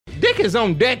is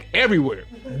on deck everywhere.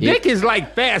 Dick is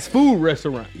like fast food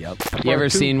restaurant. Yep. You ever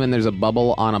seen when there's a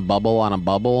bubble on a bubble on a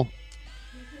bubble?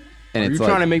 And Are it's you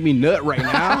trying to make me nut right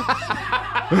now?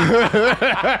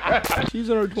 She's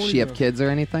in her 20s. She have kids or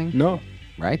anything? No.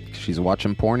 Right? She's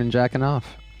watching porn and jacking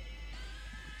off.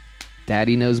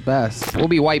 Daddy knows best. We'll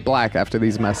be white black after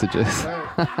these messages.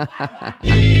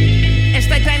 It's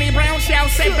the Danny Brown Show.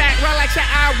 Sit back, relax, you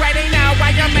already know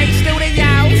why you make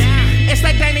studios. It's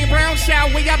the Danny Brown Show.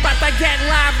 We about to get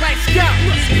live. Let's go.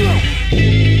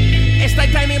 It's the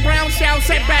Danny Brown Show.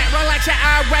 Sit back, relax, you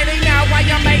already know why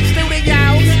you make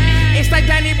studios. It's the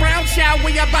Danny Brown Show.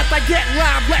 We about to get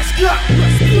live. Let's go.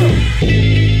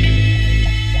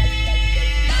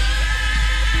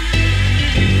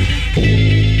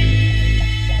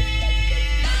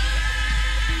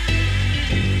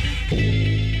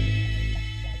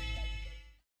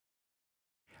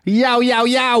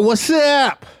 Yo, what's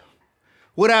up?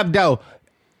 What up, though?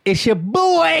 It's your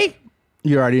boy.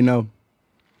 You already know.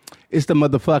 It's the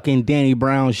motherfucking Danny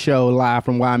Brown Show live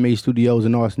from YMA Studios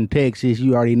in Austin, Texas.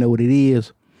 You already know what it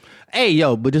is. Hey,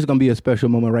 yo, but this is going to be a special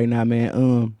moment right now,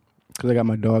 man. Because I got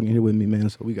my dog in here with me, man,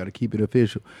 so we got to keep it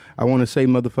official. I want to say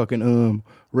motherfucking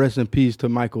rest in peace to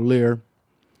Michael Lear.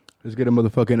 Let's get a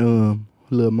motherfucking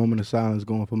little moment of silence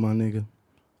going for my nigga.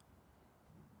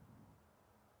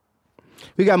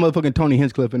 We got motherfucking Tony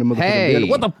Hinchcliffe in the motherfucking building.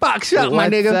 What the fuck's up, my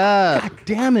nigga? Up? God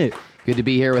damn it. Good to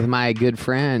be here with my good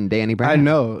friend, Danny Brown. I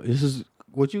know. This is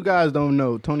what you guys don't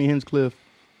know. Tony Hinchcliffe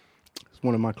is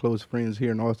one of my close friends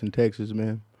here in Austin, Texas,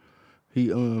 man.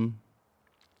 He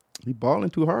balling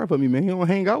too hard for me, man. He don't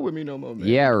hang out with me no more, man.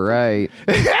 Yeah, right.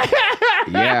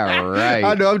 Yeah, right.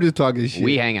 I know, I'm just talking shit.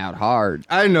 We hang out hard.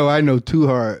 I know, too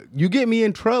hard. You get me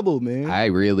in trouble, man. I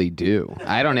really do.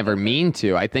 I don't ever mean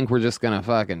to. I think we're just gonna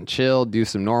fucking chill, do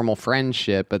some normal friend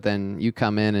shit, but then you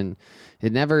come in and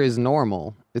it never is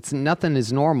normal. Nothing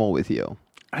is normal with you.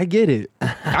 I get it.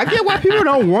 I get why people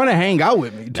don't want to hang out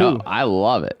with me, too. No, I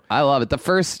love it. The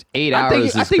first 8 hours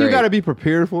is great. I think you got to be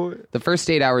prepared for it. The first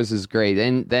 8 hours is great.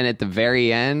 And then at the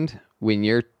very end, when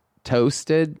you're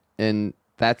toasted and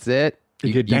that's it,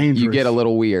 you get a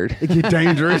little weird. It get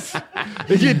dangerous.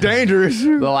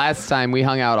 The last time we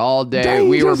hung out all day,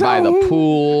 we were by the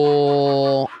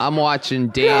pool. I'm watching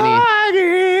Danny.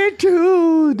 Get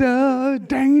to the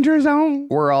danger zone.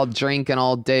 We're all drinking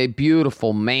all day.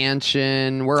 Beautiful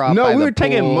mansion. We're up by the pool. No, we were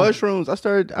taking mushrooms. I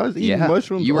was eating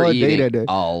mushrooms you were all eating day that day.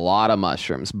 A lot of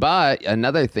mushrooms. But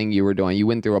another thing you were doing, you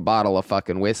went through a bottle of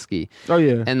fucking whiskey. Oh,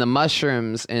 yeah. And the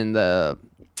mushrooms and the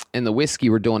whiskey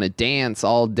were doing a dance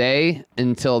all day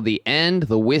until the end.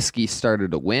 The whiskey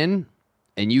started to win,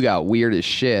 and you got weird as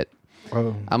shit.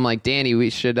 Oh. I'm like, Danny, we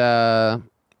should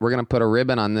we're gonna put a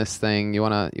ribbon on this thing. You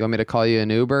want me to call you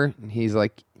an Uber? And he's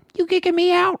like, you kicking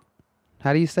me out?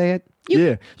 How do you say it? You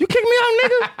kick me out,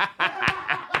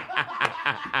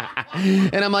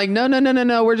 nigga. And I'm like,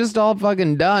 no. We're just all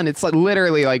fucking done. It's like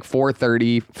literally like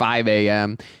 4:30, 5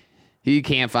 a.m. He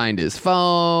can't find his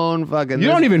phone. Fucking. You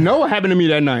don't even know what happened to me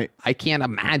that night. I can't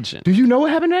imagine. Do you know what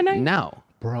happened that night? No.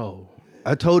 Bro,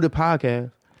 I told the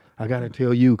podcast, I got to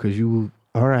tell you because you,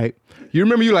 all right. You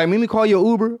remember you like, let me call you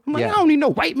Uber? I'm like, I don't need no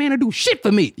white man to do shit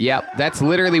for me. Yep, that's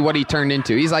literally what he turned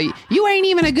into. He's like, you ain't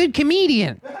even a good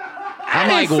comedian. I'm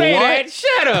like, what? That.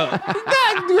 Shut up.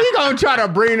 We gonna try to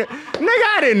bring it. Nigga,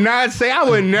 I did not say, I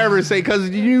would never say, because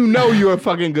you know you're a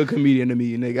fucking good comedian to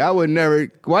me, nigga. I would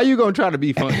never. Why you gonna try to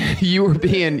be funny? you were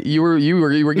getting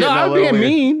no, I was being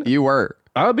mean. You were.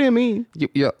 I was being mean.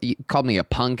 You called me a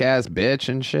punk ass bitch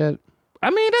and shit. I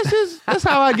mean, that's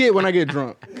how I get when I get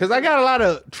drunk. Because I got a lot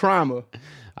of trauma.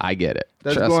 I get it.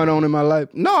 That's going on in my life.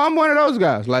 No, I'm one of those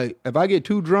guys. Like, if I get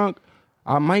too drunk,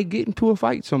 I might get into a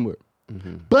fight somewhere.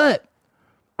 Mm-hmm. But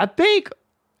I think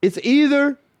it's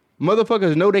either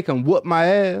motherfuckers know they can whoop my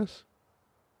ass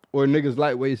or niggas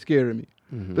lightweight scared of me.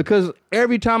 Mm-hmm. Because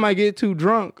every time I get too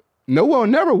drunk, no one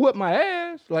never whoop my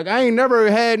ass. Like, I ain't never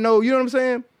had no, you know what I'm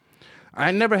saying? I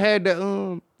never had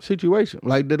that situation.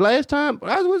 Like, the last time,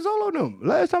 I was with Zolo them.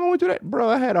 Last time I went through that, bro,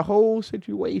 I had a whole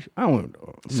situation. I don't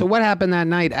know. So what happened that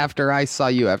night after I saw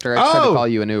you, after I tried to call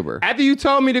you an Uber? After you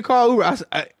told me to call Uber,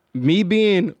 me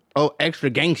being extra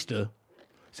gangster,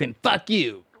 saying, fuck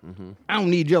you. Mm-hmm. I don't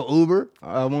need your Uber.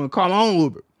 I want to call my own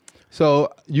Uber.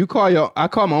 So I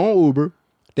call my own Uber.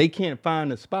 They can't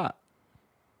find a spot.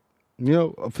 You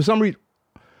know, for some reason.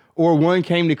 Or one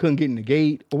came, they couldn't get in the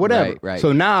gate, or whatever. Right.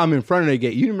 So now I'm in front of the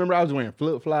gate. You remember I was wearing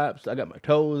flip-flops. I got my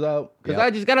toes out. Because I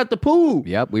just got out the pool.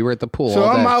 Yep, we were at the pool. So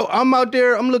I'm out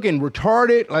there, I'm looking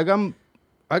retarded. Like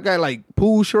I got like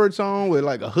pool shorts on with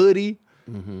like a hoodie,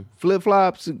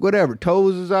 flip-flops, whatever.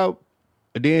 Toes is out.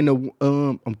 And then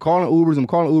I'm calling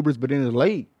Ubers, but then it's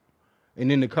late. And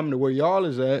then to come to where y'all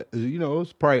is at, you know,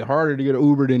 it's probably harder to get an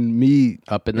Uber than me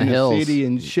up in the hills, city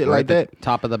and shit right like that.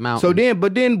 Top of the mountain. So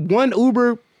but then one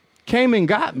Uber came and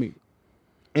got me,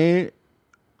 and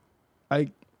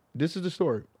this is the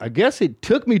story. I guess it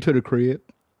took me to the crib,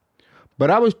 but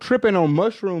I was tripping on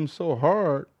mushrooms so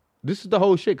hard. This is the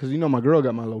whole shit because you know my girl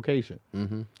got my location,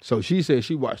 so she said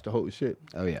she watched the whole shit.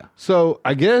 Oh yeah. So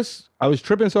I guess I was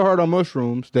tripping so hard on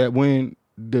mushrooms that when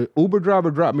the Uber driver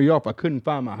dropped me off, I couldn't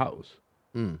find my house.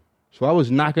 So I was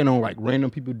knocking on like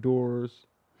random people's doors,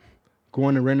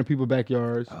 going to random people's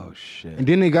backyards. Oh shit! And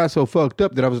then it got so fucked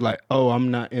up that I was like, "Oh,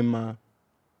 I'm not where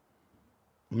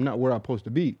I'm supposed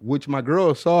to be." Which my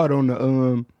girl saw it on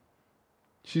the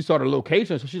she saw the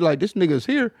location, so she's like, "This nigga's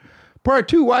here." Part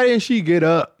two, why didn't she get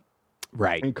up,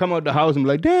 right, and come out the house and be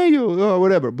like, "Daniel," or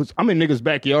whatever? But I'm in niggas'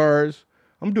 backyards.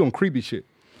 I'm doing creepy shit.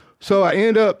 So I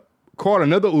end up calling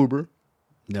another Uber.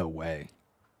 No way.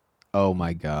 Oh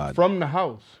my God. From the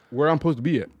house where I'm supposed to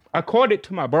be at. I called it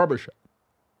to my barbershop.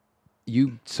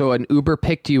 So an Uber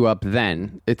picked you up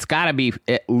then. It's got to be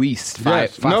at least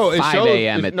 5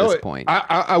 a.m. at this point.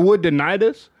 I would deny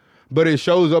this, but it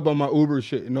shows up on my Uber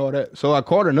shit and all that. So I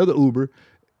called another Uber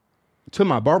to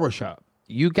my barbershop.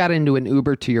 You got into an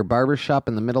Uber to your barbershop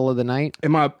in the middle of the night?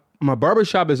 And my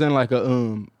barbershop is in like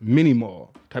a mini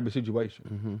mall type of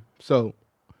situation. So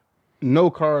no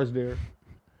cars there,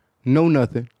 no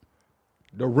nothing.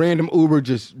 The random Uber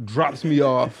just drops me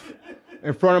off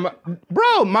in front of my...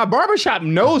 Bro, my barbershop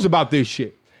knows about this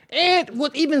shit. And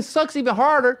what even sucks even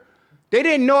harder, they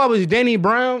didn't know I was Danny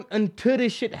Brown until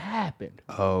this shit happened.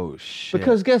 Oh, shit.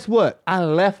 Because guess what? I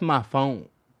left my phone.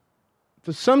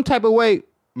 For some type of way,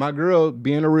 my girl,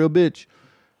 being a real bitch,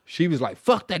 she was like,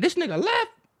 fuck that, this nigga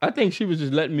left. I think she was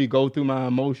just letting me go through my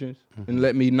emotions and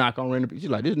let me knock on random people. She's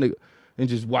like, this nigga... And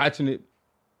just watching it.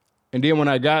 And then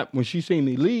when she seen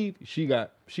me leave, she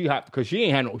hopped, because she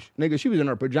ain't had no, nigga, she was in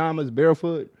her pajamas,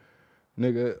 barefoot,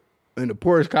 nigga, in the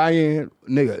Porsche Cayenne,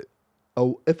 nigga.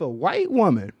 If a white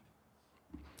woman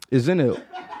is in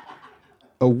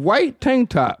a white tank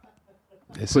top,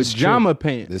 pajama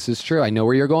pants. This is true. I know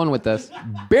where you're going with this.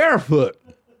 Barefoot.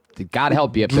 God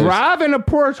help you. Driving a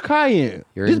Porsche Cayenne.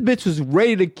 This bitch was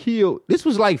ready to kill. This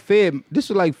was like Fed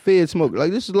smoke.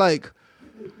 Like, this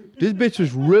bitch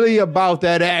was really about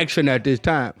that action at this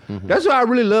time. That's why I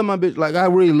really love my bitch. Like, I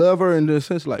really love her in the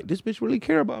sense, like, this bitch really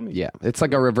care about me. Yeah, it's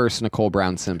like a reverse Nicole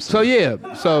Brown Simpson. So,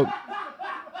 yeah. So,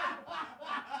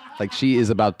 like, she is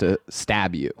about to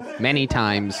stab you many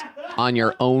times on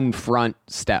your own front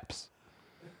steps.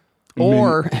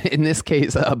 Or, in this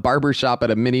case, a barbershop at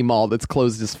a mini mall that's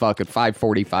closed as fuck at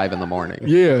 5:45 in the morning.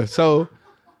 Yeah, so,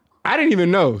 I didn't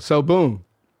even know. So, boom.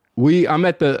 I'm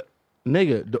at the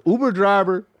Uber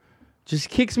driver just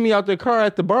kicks me out the car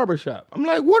at the barbershop. I'm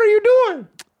like, what are you doing?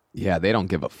 Yeah, they don't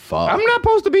give a fuck. I'm not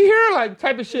supposed to be here, like,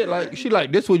 type of shit. Like, she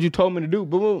like, this is what you told me to do.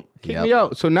 Boom, boom, kick me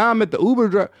out. So now I'm at the Uber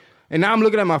driver, and now I'm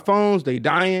looking at my phones. They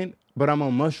dying, but I'm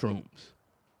on mushrooms.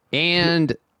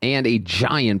 And a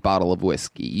giant bottle of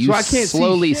whiskey. You so I can't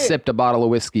slowly sipped a bottle of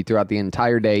whiskey throughout the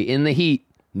entire day in the heat.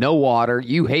 No water.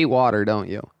 You hate water, don't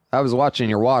you? I was watching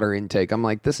your water intake. I'm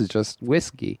like, this is just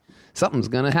whiskey. Something's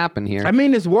going to happen here. I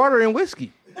mean, it's water and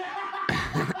whiskey. I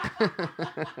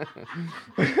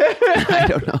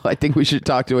don't know. I think we should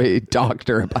talk to a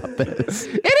doctor about this.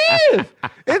 It is.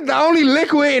 It's the only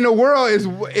liquid in the world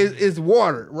is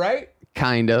water, right?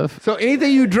 Kind of. So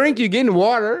anything you drink, you're getting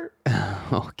water.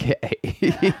 Okay.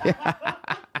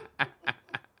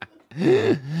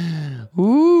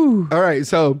 Woo. All right.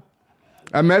 So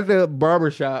I'm at the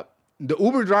barbershop. The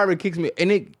Uber driver kicks me.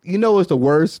 And you know what's the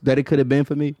worst that it could have been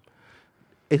for me?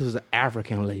 It was an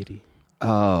African lady.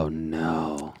 Oh,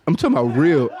 no. I'm talking about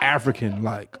real African,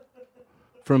 like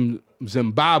from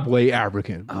Zimbabwe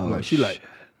African. Oh, like, she like,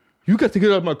 you got to get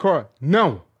out of my car.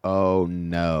 No. Oh,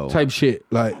 no. Type shit.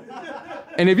 Like,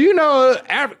 and if you know,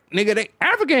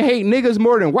 African hate niggas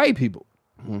more than white people.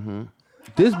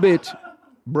 This bitch,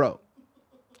 bro.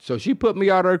 So she put me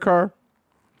out of her car,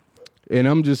 and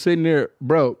I'm just sitting there,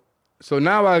 bro. So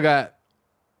now I got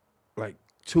like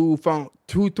 3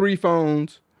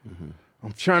 phones.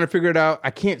 I'm trying to figure it out.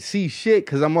 I can't see shit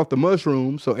because I'm off the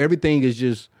mushrooms, so everything is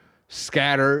just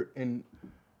scattered and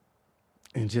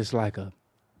just like a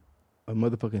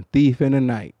motherfucking thief in the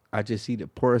night. I just see the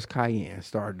Porsche Cayenne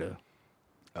start to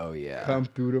come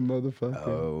through the motherfucker.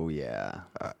 Oh, yeah.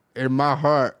 In my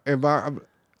heart,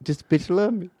 this bitch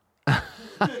love me.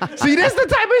 See, this the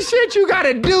type of shit you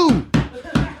gotta do.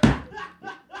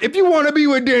 If you want to be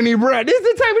with Danny Brown, this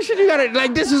is the type of shit you gotta,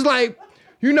 like, this is like,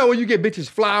 you know when you get bitches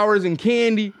flowers and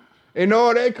candy and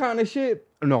all that kind of shit?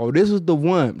 No, this is the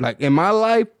one. Like, in my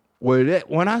life,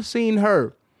 when I seen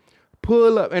her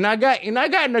pull up, and I got in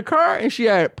the car, and she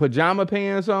had pajama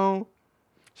pants on.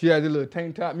 She had the little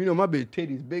tank top. You know, my bitch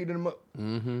titties big than them up.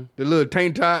 Mm-hmm. The little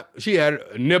tank top. She had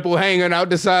a nipple hanging out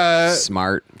the side.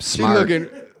 Smart. She looking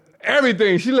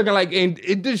everything. She looking like in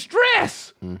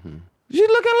distress. Mm-hmm. She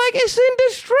looking like it's in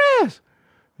distress.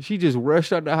 She just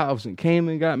rushed out the house and came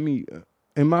and got me.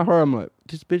 In my heart, I'm like,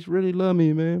 this bitch really love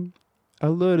me, man. I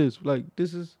love this. Like,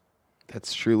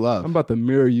 that's true love. I'm about to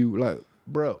mirror you. Like,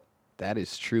 bro. That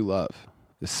is true love.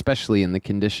 Especially in the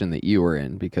condition that you were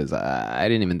in, because I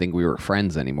didn't even think we were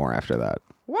friends anymore after that.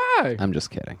 Why? I'm just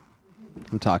kidding.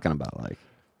 I'm talking about like...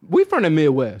 We from the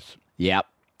Midwest. Yep.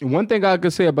 And one thing I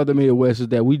could say about the Midwest is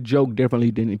that we joke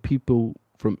differently than people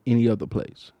from any other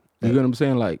place. You know what I'm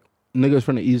saying? Like, niggas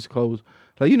from the East Coast,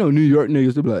 like, you know, New York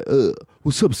niggas, they be like,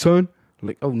 what's up, son?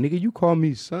 Like, oh, nigga, you call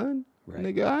me son? Right.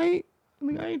 Nigga,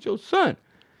 I ain't your son.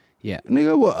 Yeah.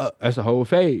 Nigga, well, that's a whole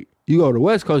fade. You go to the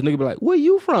West Coast, nigga be like, where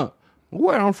you from?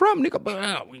 Where I'm from, nigga,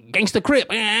 gangsta crip.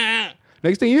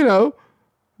 Next thing you know,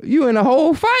 you in a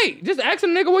whole fight. Just ask a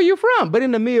nigga where you from. But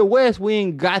in the Midwest, we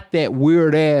ain't got that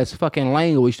weird ass fucking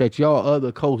language that y'all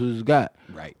other coasts got.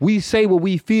 Right. We say what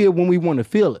we feel when we want to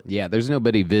feel it. Yeah, there's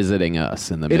nobody visiting us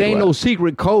in the Midwest. It ain't no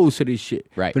secret codes to this shit.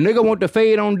 Right. If a nigga want the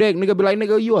fade on deck, nigga be like,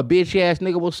 nigga, you a bitch ass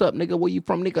nigga. What's up, nigga? Where you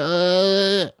from,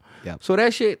 nigga? Yeah. So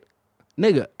that shit,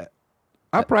 nigga,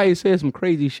 I probably said some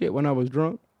crazy shit when I was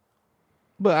drunk.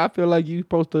 But I feel like you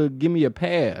supposed to give me a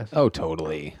pass. Oh,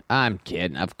 totally. I'm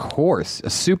kidding. Of course. A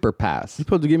super pass. You're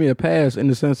supposed to give me a pass in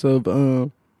the sense of...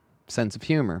 sense of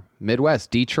humor.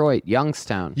 Midwest, Detroit,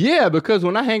 Youngstown. Yeah, because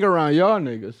when I hang around y'all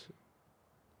niggas,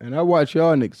 and I watch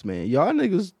y'all niggas, man, y'all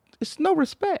niggas, it's no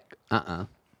respect.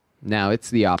 Now, it's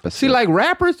the opposite. See, like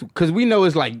rappers, because we know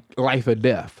it's like life or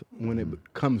death when it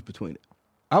comes between it.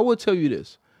 I will tell you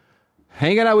this.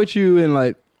 Hanging out with you and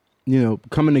like, you know,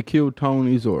 coming to Kill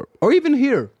Tony's or even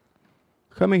here.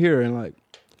 Coming here and like,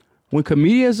 when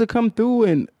comedians have come through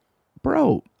and,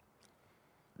 bro,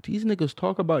 these niggas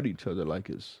talk about each other like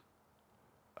it's,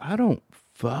 I don't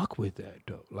fuck with that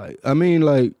though. Like, I mean,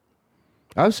 like,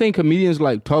 I've seen comedians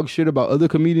like talk shit about other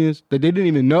comedians that they didn't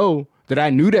even know that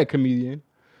I knew that comedian,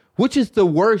 which is the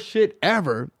worst shit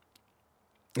ever.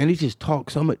 And he just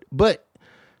talks so much. But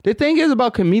the thing is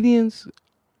about comedians,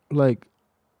 like,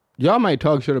 y'all might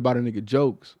talk shit about a nigga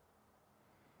jokes,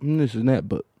 and this and that,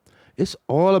 but it's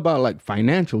all about like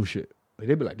financial shit. Like,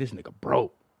 they be like, this nigga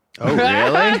broke. Oh, really?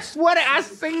 I swear I've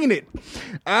seen it.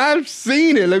 I've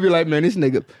seen it. They be like, man, this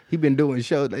nigga, he been doing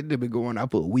shows. They been going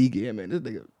out for a weekend, man. This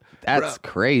nigga. That's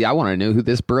crazy. I want to know who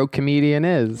this broke comedian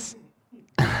is.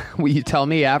 Will you tell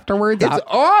me afterwards? It's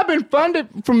all been funded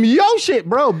from your shit,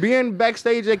 bro. Being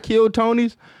backstage at Kill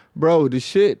Tony's, bro, the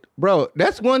shit. Bro,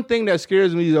 that's one thing that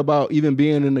scares me about even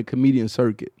being in the comedian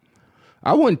circuit.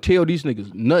 I wouldn't tell these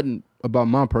niggas nothing about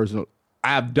my personal.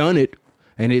 I've done it,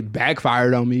 and it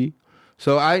backfired on me.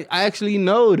 So I actually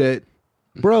know that,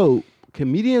 bro,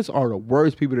 comedians are the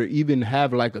worst people to even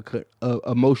have like a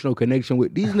emotional connection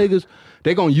with. These niggas,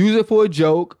 they gonna use it for a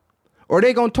joke, or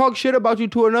they gonna talk shit about you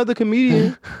to another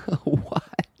comedian. What?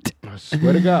 I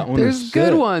swear to God. There's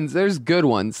good ones. There's good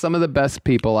ones. Some of the best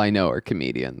people I know are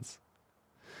comedians.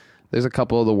 There's a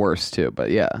couple of the worst too,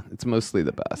 but yeah, it's mostly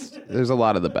the best. There's a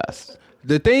lot of the best.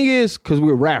 The thing is, because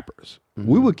we're rappers,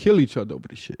 we would kill each other over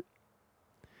this shit.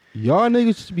 Y'all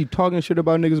niggas just be talking shit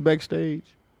about niggas backstage.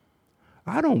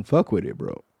 I don't fuck with it,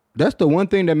 bro. That's the one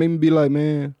thing that made me be like,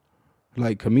 man,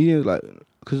 like comedians, like,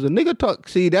 because the nigga talk,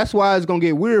 see, that's why it's gonna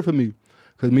get weird for me.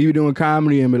 Because me doing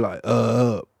comedy and be like,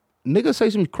 nigga say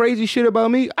some crazy shit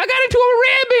about me. I got into a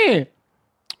red band.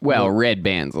 Well, red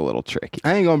band's a little tricky.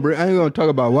 I ain't gonna talk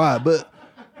about why, but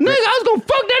nigga, I was gonna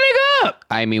fuck that nigga up.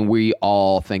 I mean, we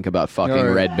all think about fucking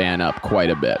Red Band up quite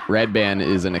a bit. Red Band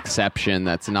is an exception.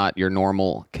 That's not your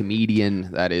normal comedian.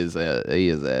 That is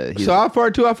So how far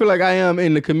too I feel like I am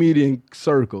in the comedian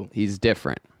circle. He's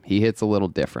different. He hits a little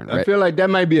different. I feel like that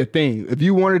might be a thing. If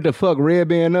you wanted to fuck Red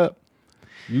Band up,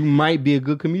 you might be a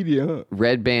good comedian, huh?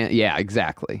 Red Band, yeah,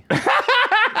 exactly.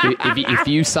 if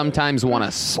you sometimes want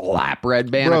to slap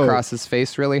Red Band across his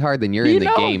face really hard, then you're in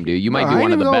the game, dude. You might be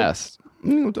one of the best.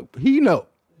 He know.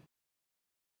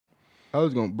 I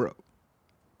was going, bro.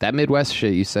 That Midwest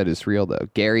shit you said is real, though.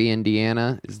 Gary,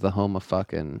 Indiana is the home of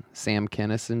fucking Sam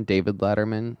Kinison, David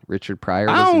Letterman, Richard Pryor.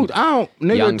 I don't,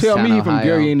 nigga tell me Ohio. from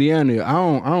Gary, Indiana. I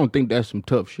don't think that's some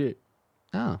tough shit.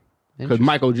 Oh. Because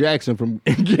Michael Jackson from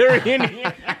Gary,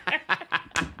 Indiana.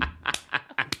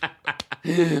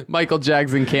 Michael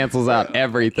Jackson cancels out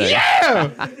everything.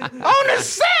 Yeah! On the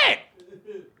set!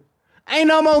 Ain't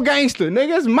no more gangster,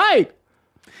 nigga. It's Mike.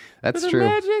 That's true.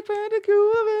 Magic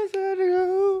inside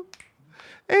you,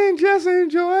 and just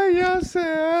enjoy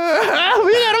yourself.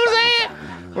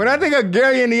 When I think of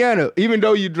Gary, Indiana, even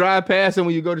though you drive past it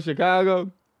when you go to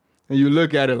Chicago, and you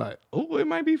look at it like, oh, it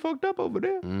might be fucked up over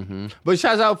there. Mm-hmm. But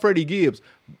shouts out Freddie Gibbs.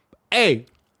 Hey,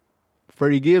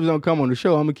 Freddie Gibbs don't come on the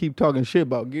show. I'm going to keep talking shit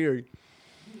about Gary.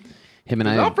 Him and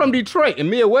I'm from Detroit, and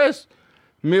Midwest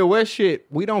shit,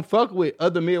 we don't fuck with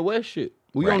other Midwest shit.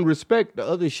 We don't respect the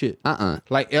other shit.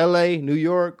 Like L.A., New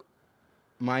York,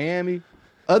 Miami.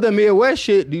 Other Midwest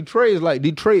shit, Detroit is like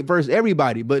Detroit versus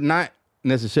everybody, but not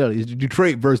necessarily. It's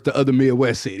Detroit versus the other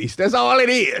Midwest cities. That's all it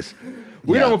is.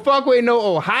 We don't fuck with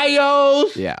no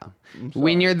Ohios. Yeah.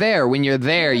 When you're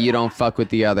there, you don't fuck with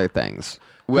the other things.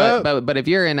 But if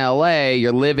you're in LA,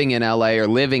 you're living in LA or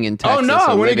living in Texas. Oh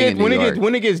no! When it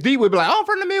gets deep, we be like, "Oh, I'm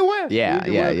from the Midwest."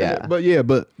 Yeah.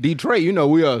 But Detroit,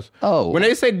 we us. Oh, when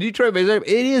they say Detroit, it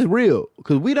is real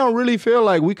because we don't really feel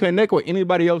like we connect with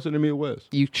anybody else in the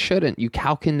Midwest. You shouldn't.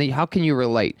 How can you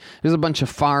relate? There's a bunch of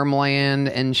farmland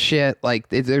and shit. Like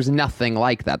there's nothing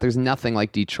like that. There's nothing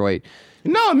like Detroit.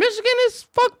 No, Michigan is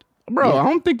fucked, bro. Yeah. I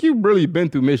don't think you've really been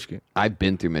through Michigan. I've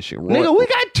been through Michigan. Nigga, we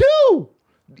got two.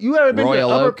 You ever been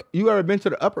Royal Oak? You ever been to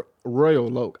the upper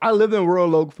Royal Oak? I lived in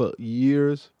Royal Oak for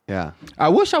years. Yeah. I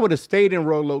wish I would have stayed in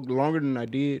Royal Oak longer than I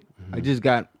did.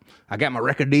 Mm-hmm. I got my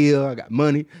record deal. I got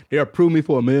money. They approved me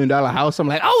for $1 million house. I'm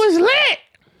like, oh, it's lit.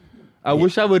 I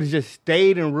wish I would have just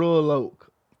stayed in Royal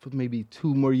Oak for maybe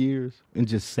 2 more years and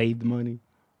just saved money.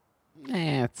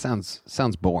 It sounds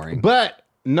boring. But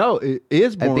no, it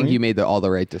is boring. I think you made all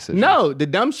the right decisions. No, the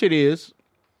dumb shit is,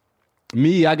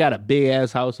 I got a big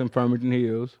ass house in Farmington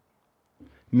Hills.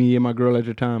 Me and my girl at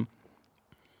the time.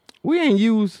 We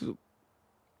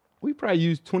probably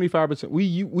used 25%.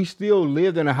 We still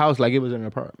lived in a house like it was an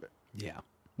apartment. Yeah.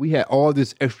 We had all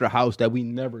this extra house that we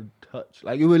never touched.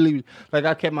 Like it really, like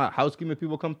I kept my housekeeping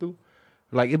people come through.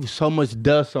 Like it was so much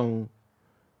dust on.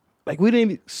 Like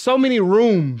so many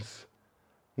rooms.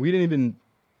 We didn't even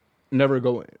never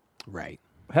go in. Right.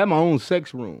 I had my own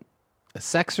sex room. A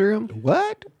sex room?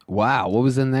 What? Wow, what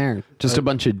was in there? Just a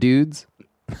bunch of dudes?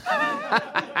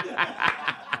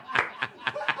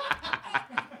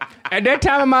 At that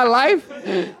time in my life? No.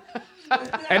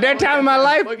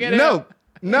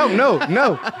 He got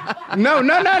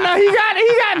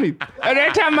me. At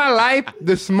that time in my life,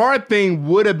 the smart thing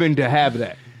would have been to have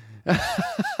that.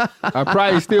 I'd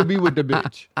probably still be with the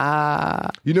bitch.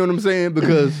 You know what I'm saying?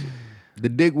 Because the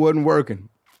dick wasn't working.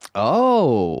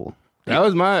 Oh. That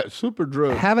was my super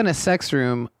drug. Having a sex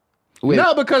room.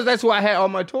 No, because that's why I had all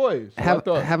my toys.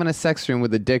 So having a sex room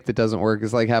with a dick that doesn't work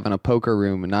is like having a poker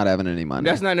room and not having any money.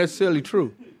 That's not necessarily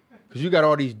true. Because you got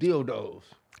all these dildos.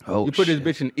 Oh, you put this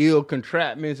bitch in ill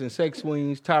contraptions and sex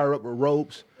swings, tie her up with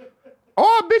ropes.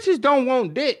 All bitches don't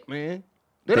want dick, man.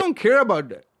 They don't care about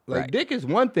that. Like, dick is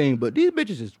one thing, but these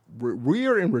bitches is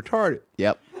weird and retarded.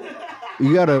 Yep.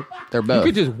 You gotta... They're both.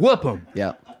 You could just whoop them.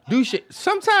 Yep. Do shit.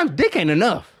 Sometimes dick ain't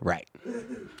enough. Right.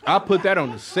 I'll put that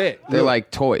on the set. They're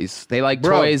like toys. They like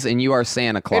toys, and you are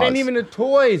Santa Claus. It ain't even the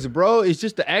toys, bro. It's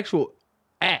just the actual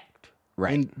act.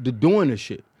 Right. And the doing the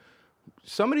shit.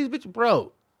 Some of these bitches,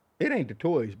 bro, it ain't the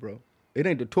toys, bro. It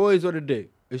ain't the toys or the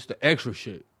dick. It's the extra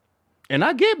shit. And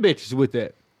I get bitches with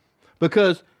that.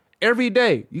 Because every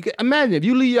day, you can imagine if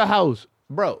you leave your house,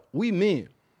 bro, we men.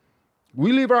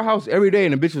 We leave our house every day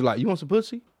and the bitch is like, you want some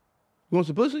pussy? You want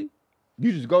some pussy?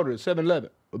 You just go to the 7-Eleven.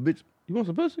 A bitch, you want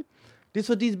some pussy? This is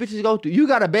what these bitches go through. You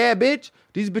got a bad bitch?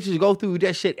 These bitches go through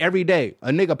that shit every day. A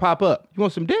nigga pop up. You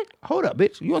want some dick? Hold up,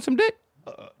 bitch. You want some dick?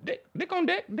 Dick on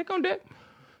deck. Dick on deck.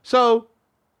 So,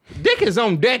 dick is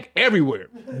on deck everywhere.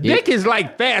 Dick is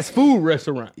like fast food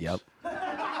restaurants. Yep.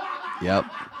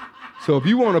 So if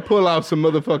you want to pull out some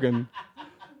motherfucking...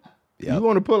 You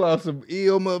want to pull out some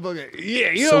ill motherfucking...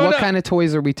 Yeah, you know. So what kind of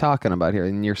toys are we talking about here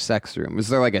in your sex room? Is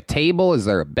there like a table? Is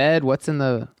there a bed? What's in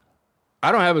the...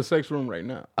 I don't have a sex room right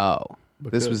now. Oh.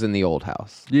 This was in the old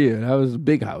house. Yeah, that was a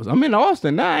big house. I'm in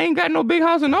Austin now. I ain't got no big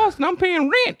house in Austin. I'm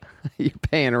paying rent. You're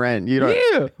paying rent. You don't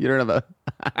have a...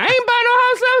 I ain't buying no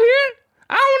house out here.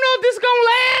 I don't know if this gonna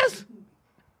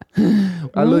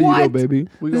last. I love you though, baby.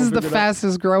 This is the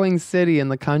fastest growing city in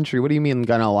the country. What do you mean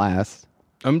gonna last?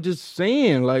 I'm just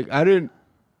saying, like,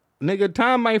 nigga,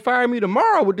 Tom might fire me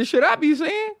tomorrow with the shit I be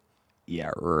saying. Yeah,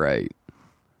 right.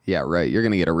 You're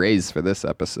going to get a raise for this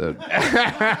episode.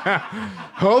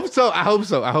 Hope so. I hope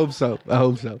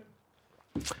so.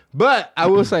 But I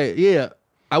will say,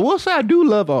 I do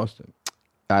love Austin.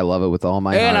 I love it with all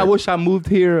my heart. And I wish I moved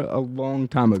here a long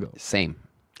time ago. Same.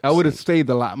 I would have saved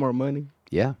a lot more money.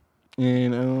 Yeah.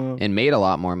 And made a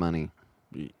lot more money.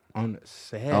 On the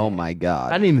set. Oh my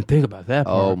God. I didn't even think about that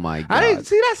part. Oh my God. I didn't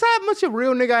see that's how much of a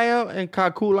real nigga I am and how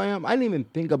cool I am. I didn't even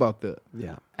think about the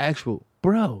actual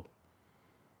bro.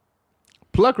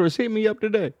 Pluckers hit me up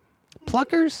today.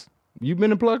 Pluckers? You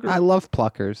been to Pluckers? I love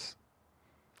Pluckers.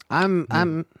 I'm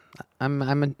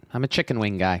a chicken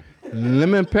wing guy.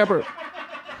 Lemon pepper.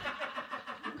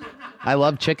 I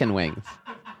love chicken wings.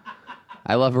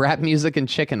 I love rap music and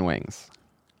chicken wings.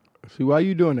 See, why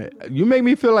you doing that? You make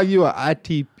me feel like you are IT.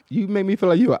 You make me feel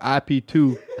like you are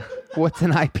IP2. What's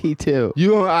an IP2?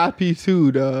 You on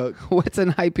IP2, dog. What's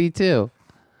an IP2?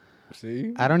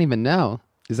 See? I don't even know.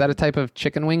 Is that a type of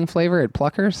chicken wing flavor at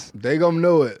Pluckers? They gonna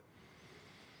know it.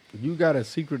 You got a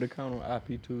secret account on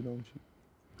IP2, don't you?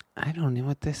 I don't know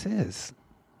what this is.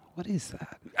 What is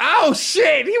that? Oh,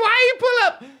 shit. Why you pull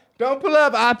up? Don't pull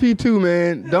up IP2,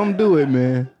 man. Don't do it,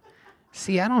 man.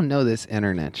 See, I don't know this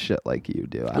internet shit like you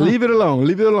do. Leave it alone.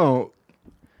 Leave it alone.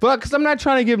 Fuck, because I'm not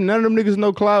trying to give none of them niggas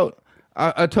no clout.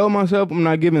 I told myself I'm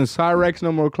not giving Cyrex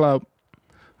no more clout.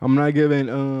 I'm not giving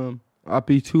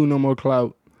IP2 no more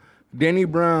clout. Danny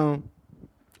Brown.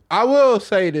 I will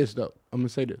say this, though. I'm going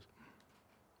to say this.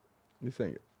 Let me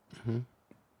sing it. Mm-hmm.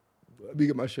 Let me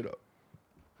get my shit up.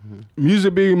 Mm-hmm.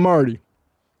 Music Big Marty.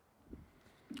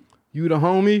 You the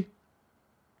homie.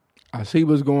 I see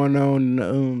what's going on in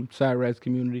the Cyrex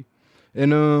community.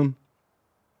 And,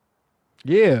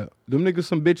 yeah, them niggas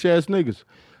some bitch-ass niggas.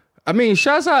 I mean,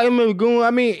 shouts out Emma Goon.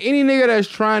 I mean, any nigga that's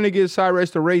trying to get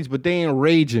Cyrex to rage, but they ain't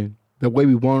raging the way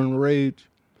we want them to rage.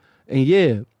 And,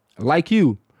 yeah, like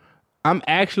you, I'm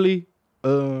actually,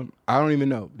 I don't even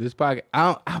know. This podcast,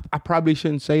 I probably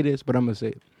shouldn't say this, but I'm going to say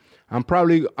it. I'm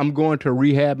going to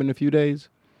rehab in a few days.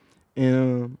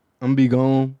 And I'm going to be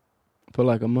gone for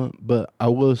like a month. But I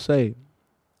will say,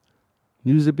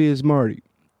 Music Biz Marty,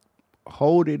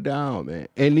 hold it down, man.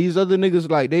 And these other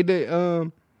niggas, like, they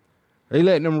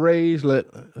letting them rage.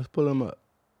 Let's pull them up.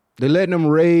 They letting them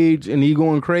rage and he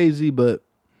going crazy, but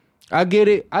I get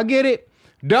it.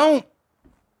 Don't.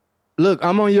 Look,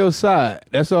 I'm on your side.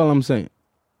 That's all I'm saying.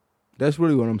 That's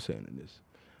really what I'm saying in this.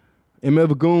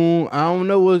 MF Goon, I don't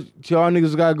know what y'all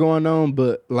niggas got going on,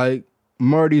 but like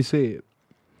Marty said,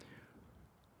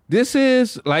 this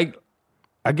is like,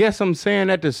 I guess I'm saying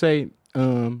that to say,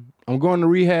 I'm going to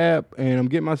rehab and I'm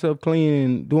getting myself clean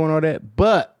and doing all that,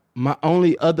 but my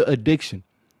only other addiction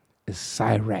is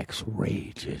Cyrex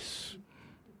rages.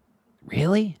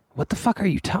 Really? What the fuck are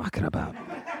you talking about?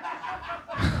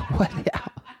 What?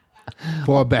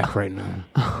 Fall back right now.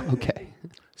 Okay.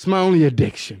 It's my only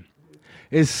addiction.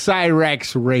 It's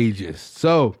Cyrex rages.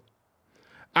 So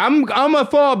I'm gonna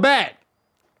fall back.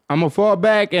 I'm gonna fall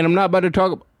back, and I'm not about to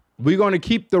talk. We're gonna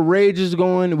keep the rages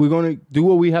going. We're gonna do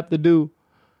what we have to do.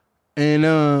 And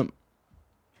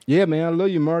yeah, man, I love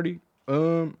you, Marty.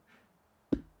 I'm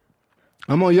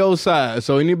on your side.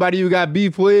 So anybody you got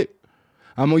beef with,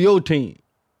 I'm on your team.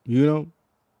 You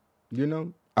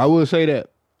know. I will say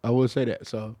that.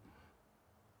 So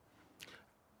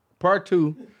part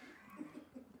 2.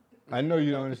 I know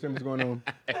you don't understand what's going on.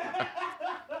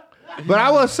 But I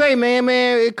will say, man,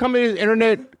 it come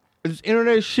to this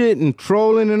internet shit and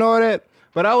trolling and all that.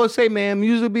 But I would say, man,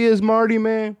 Music Biz Marty,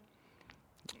 man,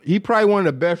 he probably one of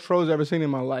the best trolls I've ever seen in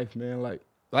my life, man. Like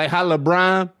how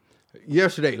LeBron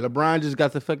just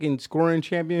got the fucking scoring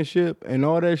championship and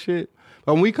all that shit.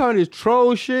 But when we come to this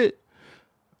troll shit,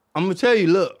 I'm gonna tell you,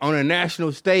 look, on a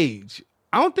national stage,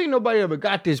 I don't think nobody ever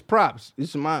got this props.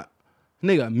 This is my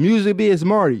nigga, Music Biz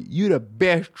Marty. You the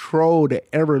best troll that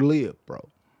ever lived, bro.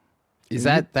 Is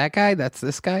that guy? That's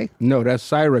this guy? No, that's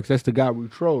Cyrex. That's the guy we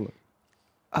trolling.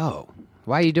 Oh,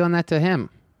 why are you doing that to him?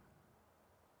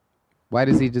 Why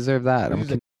does he deserve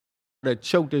that? That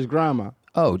choked his grandma.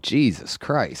 Oh, Jesus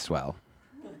Christ! Well,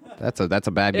 that's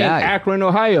a bad In guy. Akron,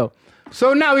 Ohio.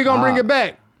 So now we're gonna bring it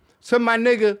back. So my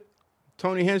nigga,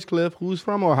 Tony Hinchcliffe, who's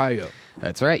from Ohio.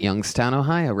 That's right, Youngstown,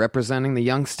 Ohio, representing the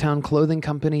Youngstown Clothing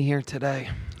Company here today.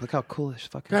 Look how cool this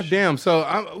fucking God shit. damn. So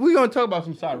we're gonna talk about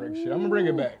some Cyrex shit. I'm gonna bring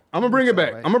it back. I'm gonna bring it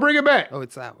back. Oh,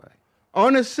 it's that way.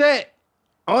 On the set,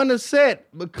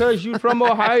 because you from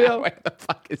Ohio. Where the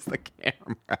fuck is the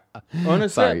camera? On the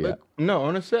Sorry, set,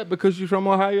 on the set because you from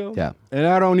Ohio. Yeah. And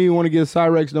I don't even want to give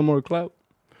Cyrex no more clout.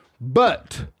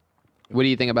 But What do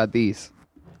you think about these?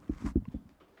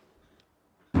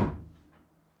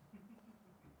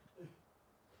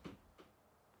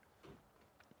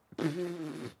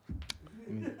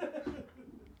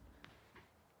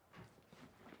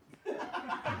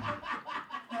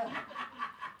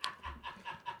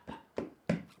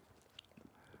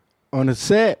 on the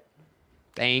set,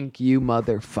 Thank you,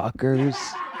 motherfuckers.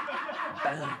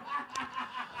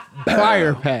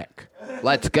 fire pack.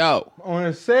 Let's go. On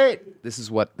the set, This is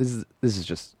what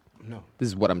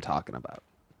I'm talking about.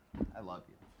 I love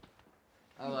you.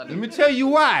 let me tell you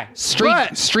why.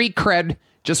 Street cred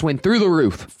just went through the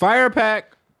roof. Fire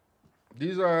pack,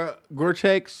 These are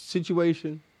Gore-Tex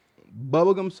situation,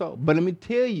 bubblegum salt. But let me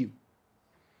tell you.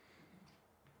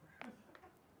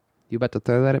 You about to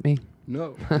throw that at me?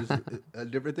 No, it's a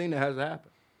different thing that has to happen.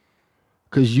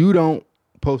 Because you don't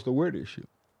supposed to wear this shit.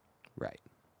 Right.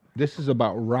 This is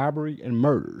about robbery and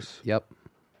murders. Yep.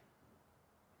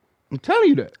 I'm telling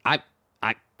you that.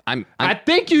 I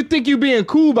think you being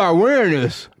cool by wearing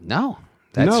this. No.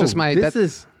 That's just my... This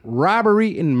is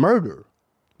robbery and murder.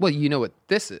 Well, you know what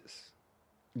this is.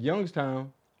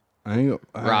 Youngstown.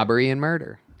 Robbery and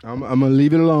murder. I'm going to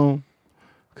leave it alone.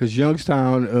 Because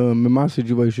Youngstown, in my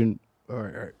situation... All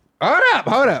right.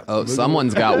 Hold up. Oh,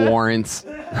 someone's got warrants.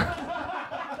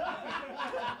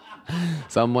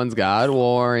 Someone's got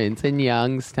warrants in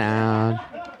Youngstown.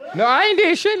 No, I ain't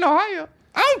did shit in Ohio.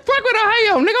 I don't fuck with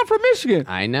Ohio. Nigga, I'm from Michigan.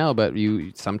 I know, but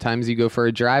sometimes you go for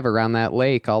a drive around that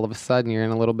lake, all of a sudden you're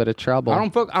in a little bit of trouble. I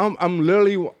don't fuck. I'm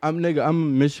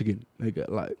Michigan. Nigga,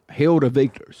 like, hail the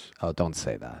victors. Oh, don't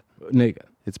say that. Nigga.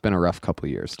 It's been a rough couple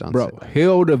years, don't Bro, say that.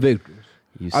 hail the victors.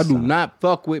 I do suck. not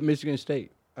fuck with Michigan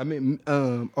State. I mean,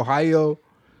 Ohio,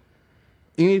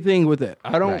 anything with that.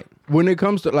 I don't, when it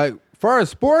comes to, like, far as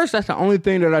sports, that's the only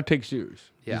thing that I take serious.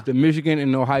 Yeah. Is the Michigan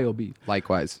and Ohio beef.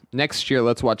 Likewise. Next year,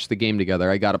 let's watch the game together.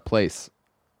 I got a place.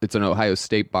 It's an Ohio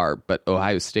State bar, but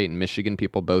Ohio State and Michigan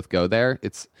people both go there.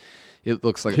 It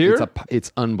looks like Here?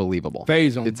 it's unbelievable.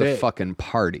 Phase on It's deck. a fucking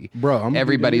party. Bro,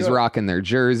 everybody's rocking their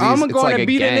jerseys. I'm It's going like to a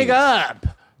beat gang. a nigga up.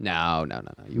 No.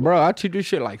 Bro, I treat this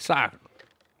shit like soccer.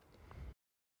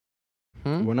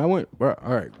 When I went, bro,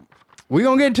 all right. We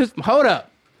going to get into, hold up.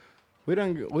 We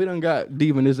done got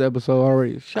deep in this episode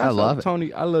already. Shout out love it.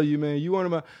 Tony, I love you, man. You one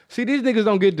of my, see, these niggas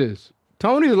don't get this.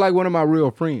 Tony is like one of my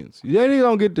real friends. Yeah, they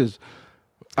don't get this.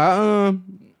 My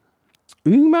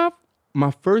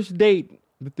first date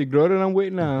with the girl that I'm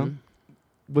with now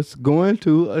was going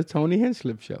to a Tony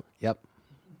Hinchcliffe show. Yep.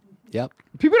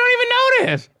 People don't even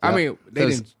know this. I Yep. mean,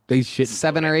 Those they shit.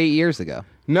 7 or 8 years ago.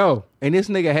 No, and this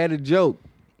nigga had a joke.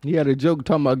 He had a joke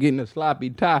talking about getting a sloppy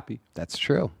toppy. That's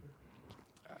true.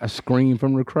 I screamed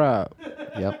from the crowd.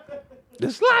 Yep.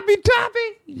 The sloppy toppy?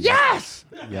 Yes!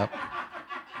 Yep.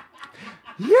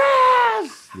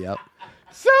 Yes! Yep.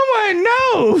 Someone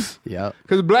knows! Yep.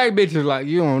 Because black bitches like,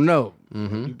 you don't know.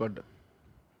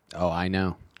 Oh, I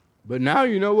know. But now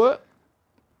you know what?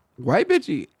 White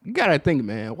bitches, you gotta think,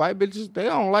 man. White bitches, they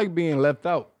don't like being left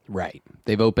out. Right.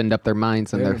 They've opened up their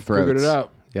minds and They their done throats. figured it out.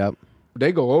 Yep.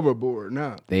 They go overboard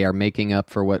now. They are making up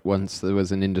for what once there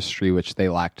was an industry which they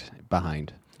lacked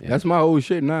behind. Yeah. That's my old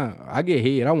shit now. I get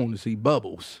head, I want to see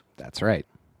bubbles. That's right.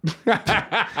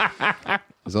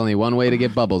 There's only one way to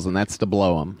get bubbles, and that's to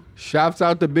blow them. Shouts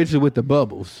out the bitches with the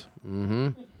bubbles.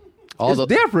 It's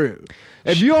different.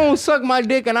 If you don't suck my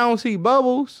dick and I don't see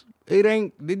bubbles, it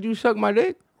ain't, did you suck my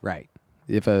dick? Right.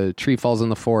 If a tree falls in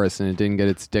the forest and it didn't get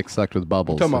its dick sucked with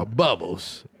bubbles. I'm talking about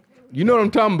bubbles. You know what I'm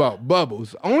talking about?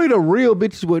 Bubbles. Only the real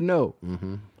bitches would know.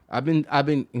 I've been.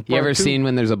 In You ever part two. seen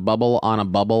when there's a bubble on a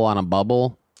bubble on a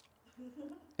bubble?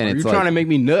 And Are it's you like, trying to make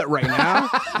me nut right now?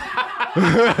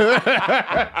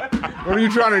 What are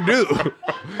you trying to do?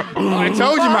 I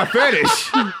told you my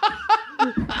fetish.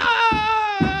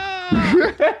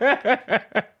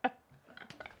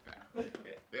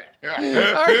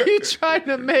 Are you trying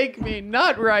to make me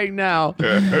nut right now?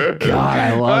 God,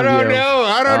 I love I don't you. know.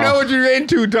 I don't know what you're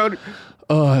into, Tony.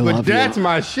 Oh, I But love that's you.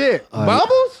 my shit.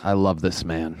 Bubbles? I love this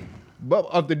man.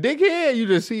 Of the dickhead, you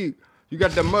just see, you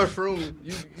got the mushroom,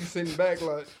 you sitting back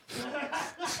like,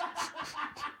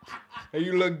 and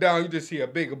you look down, you just see a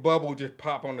big bubble just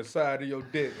pop on the side of your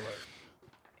dick.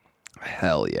 Like,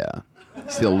 Hell yeah.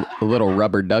 See a little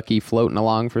rubber ducky floating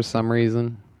along for some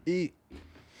reason.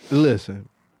 Listen,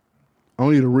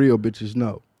 only the real bitches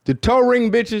know. The toe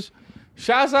ring bitches,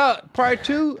 shouts out part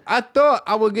 2. I thought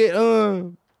I would get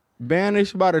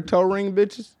banished by the toe ring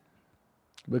bitches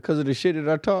because of the shit that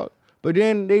I talk. But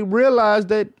then they realized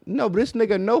that, no, but this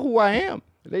nigga know who I am.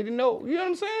 They didn't know, you know what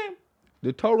I'm saying?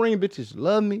 The toe ring bitches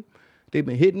love me. They've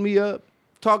been hitting me up,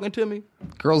 talking to me.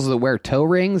 Girls that wear toe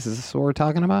rings, is this what we're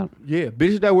talking about? Yeah,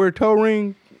 bitches that wear toe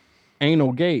ring, ain't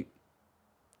no gate.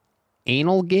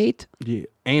 Anal gate? Yeah,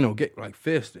 ain't no gate, like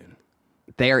fisting.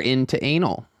 They're into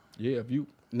anal. Yeah, if you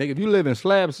live in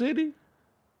Slab City,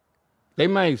 they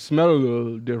might smell a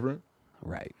little different.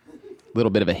 Right. A little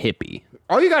bit of a hippie.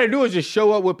 All you got to do is just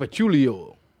show up with patchouli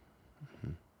oil.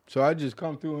 So I just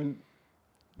come through and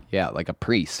Yeah, like a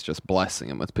priest just blessing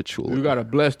him with patchouli. you got to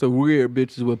bless the weird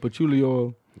bitches with patchouli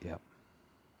oil Yep.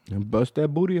 and bust that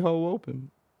booty hole open.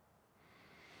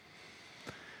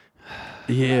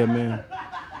 Yeah, man.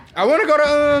 I want to go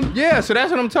to so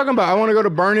that's what I'm talking about. I want to go to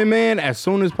Burning Man as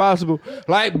soon as possible.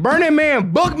 Like, Burning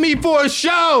Man, book me for a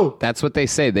show. That's what they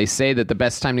say. They say that the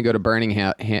best time to go to Burning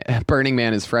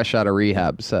Man is fresh out of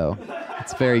rehab. So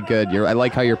it's very good. I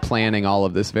like how you're planning all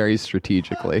of this very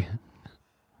strategically.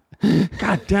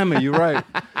 God damn it, you're right.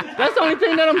 That's the only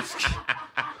thing that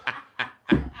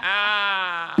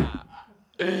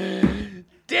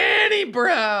Danny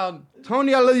Brown.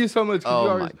 Tony, I love you so much.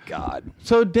 Oh my God.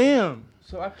 So damn.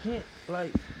 So I can't,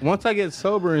 like, once I get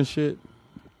sober and shit,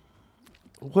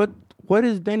 what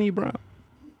is Danny Brown?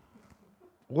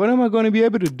 What am I going to be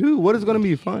able to do? What is going to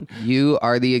be fun? You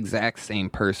are the exact same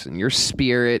person. Your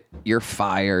spirit, your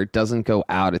fire doesn't go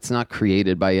out. It's not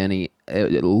created by any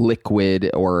liquid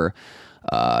or,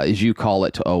 as you call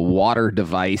it, a water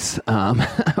device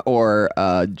or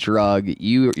a drug.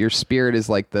 Your spirit is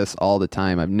like this all the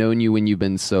time. I've known you when you've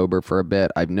been sober for a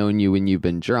bit. I've known you when you've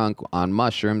been drunk, on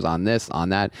mushrooms, on this, on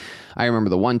that. I remember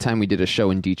the one time we did a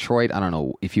show in Detroit. I don't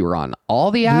know if you were on all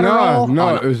the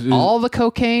Adderall, it was all the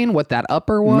cocaine, what that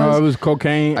upper was. No, it was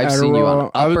cocaine. I've Adderall. seen you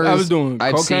on uppers. I was doing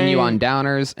cocaine. I've seen you on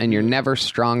downers, and you're never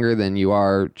stronger than you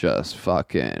are just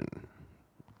fucking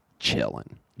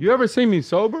chilling. You ever seen me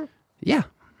sober? Yeah.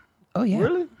 Oh, yeah.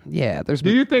 Really? Yeah. Do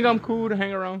you think I'm cool to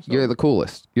hang around sober? You're the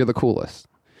coolest. You're the coolest.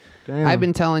 Damn. I've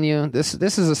been telling you, this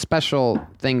is a special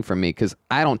thing for me because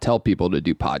I don't tell people to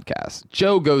do podcasts.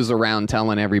 Joe goes around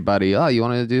telling everybody, oh, you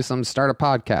want to do something, start a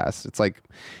podcast. It's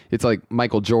like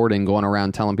Michael Jordan going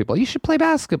around telling people, you should play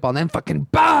basketball. And then fucking,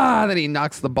 then he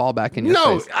knocks the ball back in your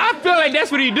face. No, I feel like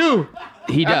that's what he do.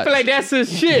 He does. I feel like that's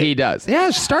his shit. He does. Yeah,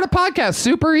 start a podcast.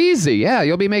 Super easy. Yeah,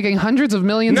 you'll be making hundreds of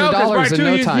millions of dollars in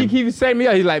no time. He keeps setting me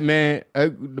up. He's like, man,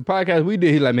 the podcast we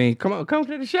did, he's like, man, come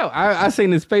to the show. I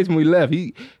seen his face when we left.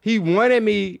 He wanted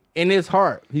me in his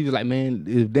heart. He was like, man,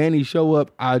 if Danny show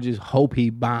up, I just hope he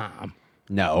bomb.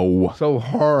 No. So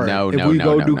hard. No. If we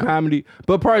go do comedy.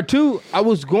 But part 2, I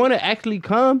was going to actually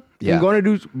come. Yeah. And going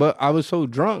to do, but I was so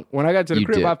drunk. When I got to the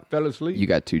crib, did. I fell asleep. You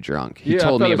got too drunk. He Yeah,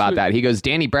 told I me fell about asleep. that. He goes,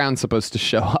 Danny Brown's supposed to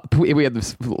show up. We had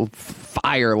this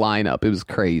fire lineup. It was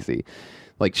crazy.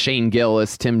 Like Shane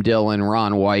Gillis, Tim Dillon,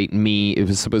 Ron White, me. It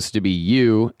was supposed to be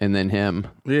you and then him.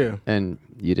 Yeah. And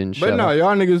you didn't show But no, up.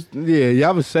 y'all niggas,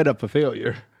 y'all was set up for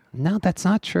failure. No, that's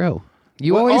not true.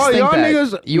 You Well, always all think y'all that.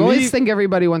 niggas You always leave- think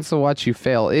everybody wants to watch you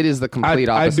fail. It is the complete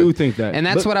I opposite. do think that. And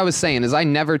that's But- what I was saying is I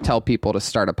never tell people to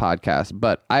start a podcast,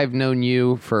 but I've known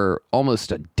you for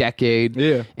almost a decade.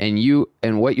 Yeah.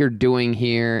 And what you're doing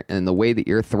here and the way that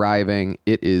you're thriving,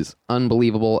 it is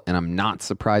unbelievable, and I'm not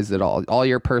surprised at all. All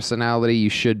your personality, you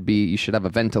should have a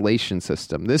ventilation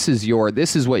system. This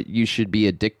is what you should be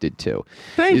addicted to.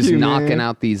 Thank is you, knocking man.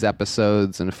 out these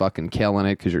episodes and fucking killing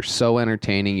it because you're so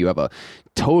entertaining. You have a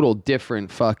total different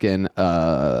fucking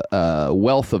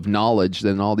wealth of knowledge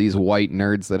than all these white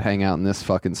nerds that hang out in this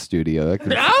fucking studio.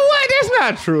 That's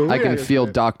not true. I can feel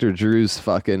Dr. Drew's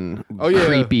fucking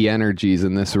creepy energies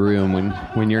in this room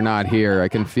when you're not here. I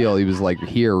can feel he was like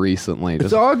here recently.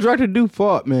 It's all Dr. Drew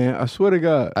fault, man. I swear to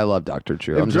God. I love Dr.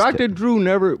 Drew. If I'm just Dr. kidding. Drew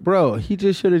never, bro, he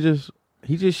just should have just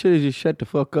shut the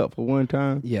fuck up for one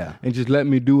time. Yeah. And just let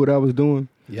me do what I was doing.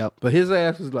 Yep. But his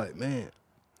ass was like, man,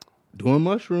 doing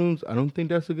mushrooms, I don't think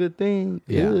that's a good thing.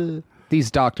 Yeah. Ugh.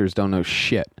 These doctors don't know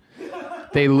shit.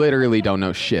 They literally don't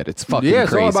know shit. It's fucking Yeah,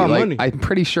 it's all crazy. about Like, money. I'm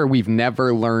pretty sure we've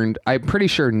never learned. I'm pretty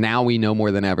sure now we know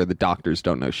more than ever that doctors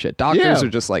don't know shit. Doctors Yeah. are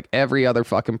just like every other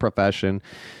fucking profession,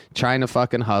 trying to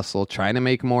fucking hustle, trying to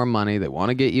make more money. They want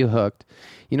to get you hooked.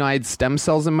 You know, I had stem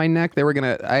cells in my neck.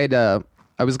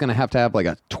 I was gonna have to have like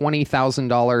a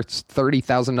 $20,000,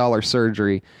 $30,000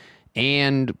 surgery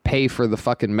and pay for the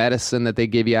fucking medicine that they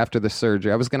give you after the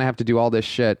surgery. I was gonna have to do all this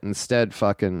shit. Instead,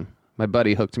 fucking my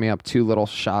buddy hooked me up 2 little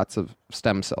shots of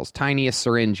stem cells. Tiniest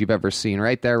syringe you've ever seen.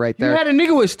 Right there, right You there. had a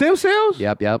nigga with stem cells?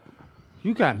 Yep.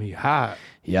 You got me hot.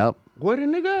 Yep. Where the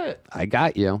nigga at? I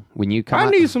got you. When you come I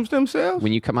out, need some stem cells.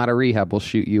 when you come out of rehab, we'll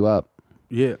shoot you up.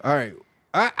 Yeah, all right.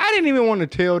 I didn't even want to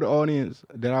tell the audience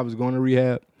that I was going to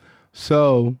rehab.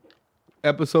 So,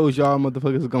 episodes y'all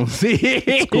motherfuckers are going to see.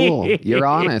 It's cool. You're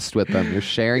honest with them. You're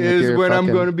sharing with Is your when I'm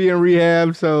fucking- going to be in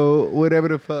rehab, so whatever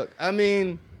the fuck. I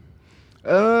mean,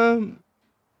 I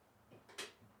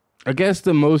guess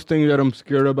the most thing that I'm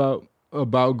scared about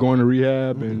going to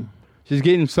rehab and just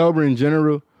getting sober in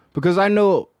general, because I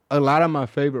know a lot of my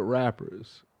favorite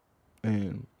rappers,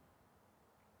 and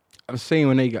I've seen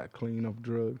when they got clean off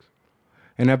drugs,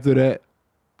 and after that,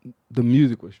 the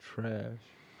music was trash.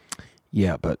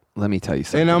 Yeah, but let me tell you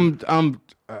something. And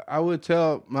I would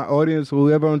tell my audience,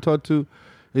 whoever I'm talking to,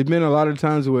 there's been a lot of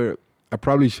times where I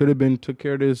probably should have been took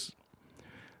care of this,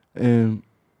 and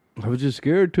I was just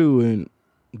scared to,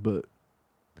 but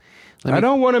I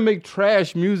don't want to make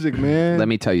trash music, man. Let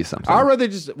me tell you something. I'd rather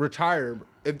just retire.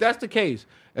 If that's the case,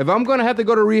 if I'm going to have to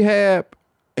go to rehab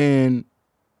and,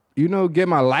 get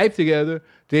my life together,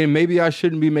 then maybe I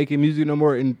shouldn't be making music no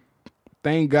more. And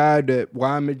thank God that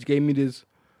YMH gave me this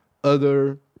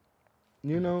other,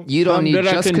 You don't need,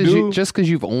 just because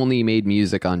you've only made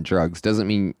music on drugs doesn't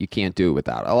mean you can't do it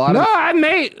without.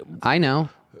 I know.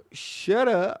 Shut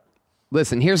up.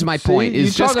 Listen, here's my point.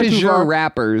 Is just because your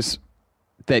rappers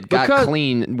that got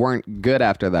clean weren't good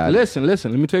after that. Listen. Let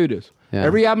me tell you this. Yeah.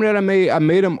 Every album that I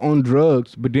made them on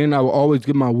drugs, but then I would always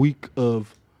get my week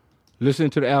of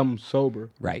listening to the album sober.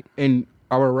 Right. And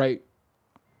I would write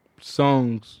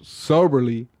songs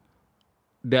soberly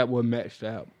that would match the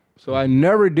album. So I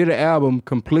never did an album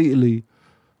completely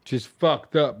just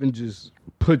fucked up and just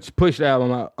push the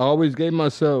album out. I always gave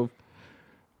myself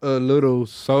a little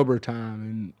sober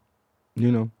time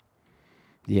and,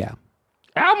 Yeah.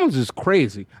 Albums is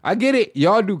crazy. I get it.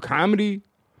 Y'all do comedy.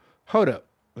 Hold up.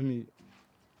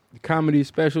 Comedy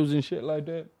specials and shit like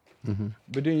that. Mm-hmm.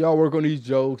 But then y'all work on these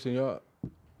jokes and y'all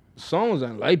songs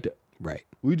ain't like that. Right.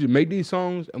 We just make these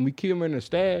songs and we keep them in the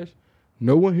stash.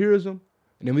 No one hears them.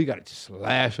 And then we got to just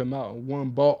slash them out in one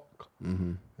bulk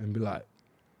and be like,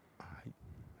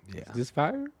 is this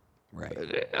fire? Right.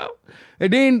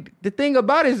 And then the thing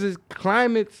about it is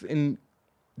climates and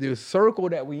the circle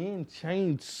that we in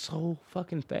change so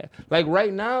fucking fast. Like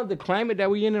right now, the climate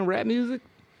that we in rap music,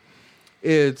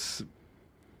 it's,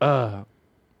 the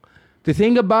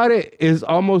thing about it is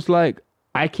almost like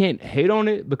I can't hate on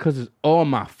it because it's all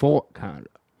my fault, kind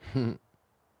of.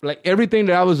 Like everything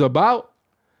that I was about,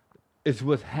 it's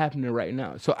what's happening right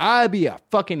now. So I'd be a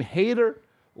fucking hater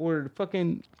or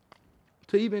fucking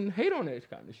to even hate on that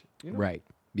kind of shit. Right.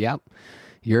 Yep.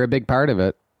 You're a big part of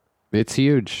it. It's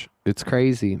huge. It's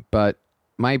crazy. But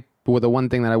the one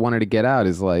thing that I wanted to get out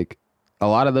is like a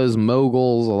lot of those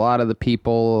moguls, a lot of the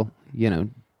people,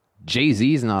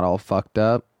 Jay-Z's not all fucked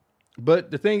up. But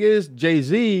the thing is,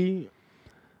 Jay-Z,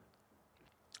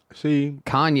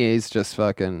 Kanye's just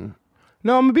fucking...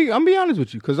 No, I'm gonna be honest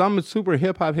with you, because I'm a super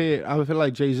hip hop head. I feel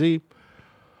like Jay-Z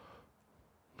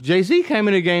came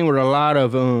in the game with a lot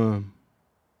of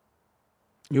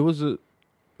it wasn't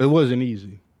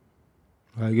easy.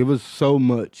 Like it was so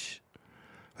much,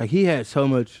 like he had so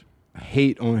much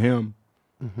hate on him,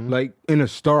 like in the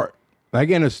start.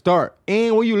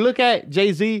 And when you look at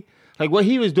Jay-Z, like what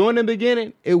he was doing in the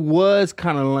beginning, it was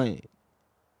kind of lame.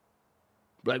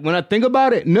 Like when I think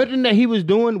about it, nothing that he was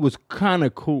doing was kind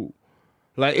of cool.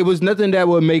 Like, it was nothing that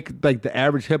would make, like, the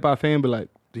average hip-hop fan be like,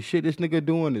 the shit this nigga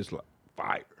doing is, like,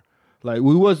 fire. Like,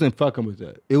 we wasn't fucking with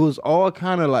that. It was all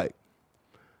kind of, like,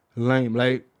 lame.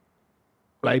 Like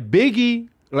Biggie,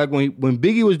 like, when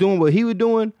Biggie was doing what he was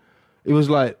doing, it was,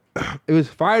 like, it was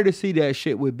fire to see that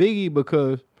shit with Biggie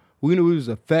because we knew he was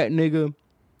a fat nigga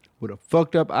with a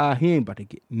fucked up eye. He ain't about to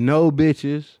get no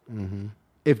bitches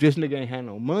if this nigga ain't had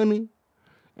no money.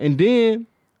 And then,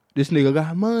 this nigga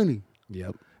got money.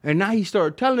 Yep. And now he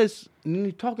started telling us, and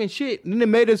he talking shit. And then it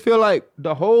made us feel like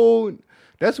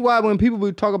that's why when people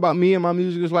would talk about me and my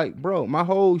music, it's like, bro, my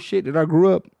whole shit that I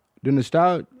grew up, the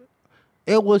nostalgia,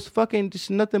 it was fucking just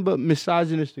nothing but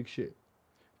misogynistic shit.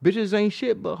 Bitches ain't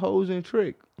shit but hoes and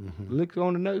trick. Lick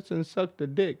on the nuts and suck the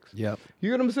dicks. Yep.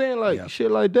 You get what I'm saying? Like, shit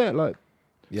like that. Like,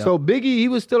 so Biggie, he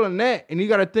was still in that. And you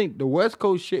got to think, the West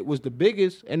Coast shit was the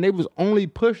biggest, and they was only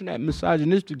pushing that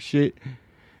misogynistic shit.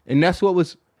 And that's what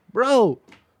was, bro...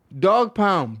 Dog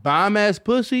pound, bomb ass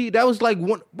pussy. That was like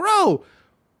one, bro.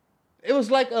 It was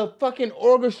like a fucking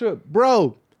orchestra,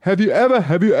 bro. Have you ever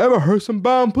heard some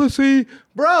bomb pussy,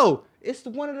 bro? It's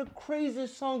one of the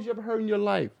craziest songs you ever heard in your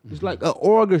life. It's like an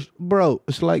orchestra, bro.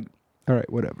 It's like, all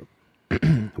right, whatever.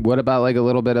 What about like a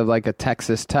little bit of like a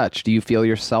Texas touch? Do you feel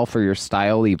yourself or your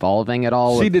style evolving at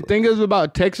all? See, the thing is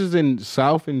about Texas and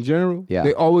South in general,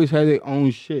 they always had their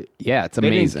own shit. Yeah, it's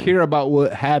amazing. They didn't care about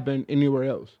what happened anywhere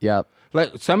else. Yep.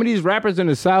 Like, some of these rappers in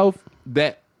the South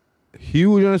that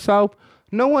huge in the South,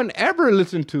 no one ever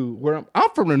listened to where I'm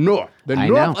from the North. The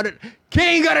North of the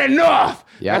King of the North.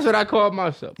 Yep. That's what I call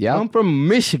myself. Yep. I'm from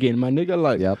Michigan, my nigga.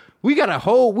 Like,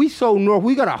 we so North,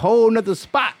 we got a whole nother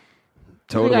spot.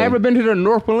 Totally. You ever been to the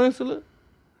North Peninsula?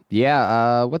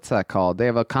 Yeah, what's that called? They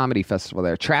have a comedy festival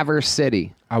there. Traverse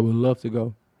City. I would love to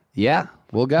go. Yeah,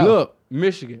 we'll go. Look,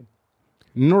 Michigan,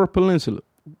 North Peninsula.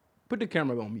 Put the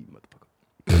camera on me, motherfucker.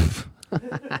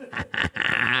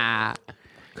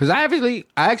 Cause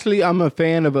I'm a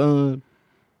fan of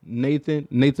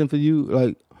Nathan for you.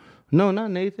 Like, no, not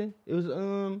Nathan. It was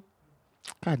God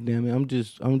damn it. I'm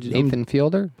just Nathan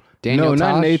Fielder? Daniel Tosh?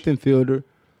 Not Nathan Fielder.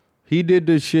 He did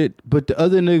the shit, but the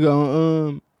other nigga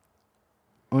on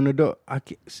on the door. I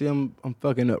can't see. I'm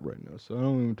fucking up right now, so I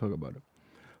don't even talk about it.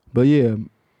 But yeah,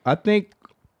 I think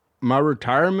my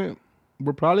retirement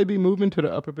will probably be moving to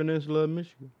the Upper Peninsula of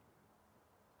Michigan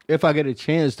if I get a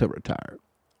chance to retire.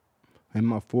 In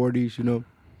my 40s, you know,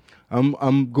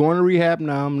 I'm going to rehab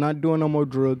now. I'm not doing no more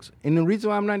drugs, and the reason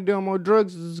why I'm not doing more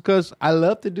drugs is because I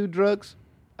love to do drugs.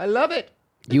 I love it.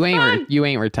 You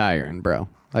ain't retiring, bro.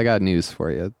 I got news for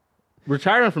you.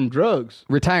 Retiring from drugs.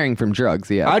 Retiring from drugs,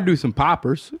 yeah. I do some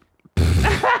poppers.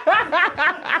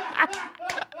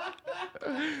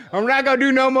 I'm not gonna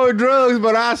do no more drugs,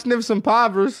 but I'll sniff some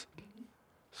poppers.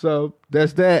 So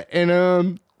that's that. And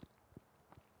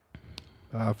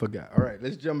I forgot. All right,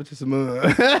 let's jump into some.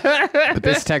 But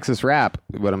this Texas rap,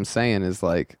 what I'm saying is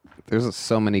like, there's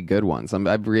so many good ones.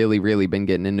 I've really, really been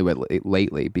getting into it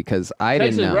lately because I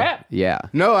Texas didn't know. rap? Yeah,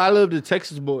 No, I love the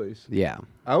Texas boys. yeah.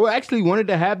 I actually wanted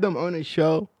to have them on the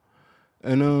show,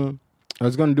 and I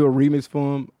was gonna do a remix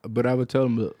for them, but I would tell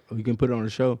them, look, we can put it on the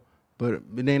show. But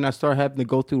then I started having to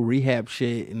go through rehab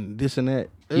shit and this and that.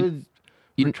 It was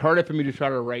retarded for me to try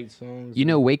to write songs. You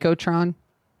know Wacotron?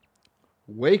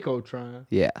 Wacotron?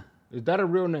 Yeah, Is that a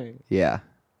real name? yeah.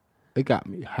 It got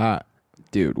me hot.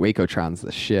 Dude, Wacotron's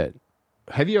the shit.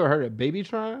 Have you ever heard of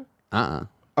Babytron?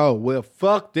 Oh, well,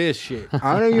 fuck this shit.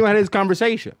 I don't even had this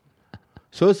conversation.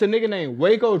 So it's a nigga named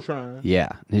Wacotron. Yeah,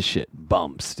 his shit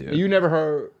bumps, dude. You never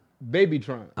heard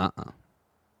Babytron?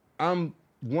 I'm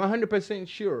 100%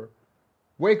 sure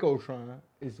Wacotron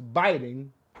is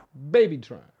biting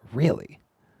Babytron Really?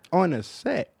 on a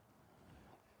set.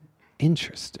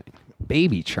 Interesting.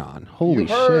 Babytron. Holy You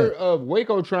heard shit. of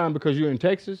Wacotron because you're in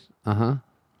Texas? Uh-huh.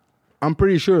 I'm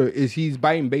pretty sure he's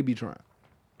biting Babytron.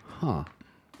 Huh.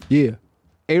 Yeah.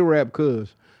 A-Rap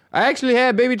cuz. I actually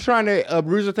had Babytron at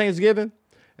Bruiser Thanksgiving,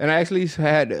 and I actually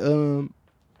had to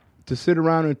sit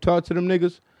around and talk to them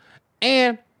niggas.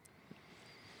 And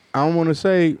I don't want to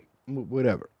say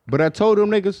whatever, but I told them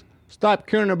niggas, stop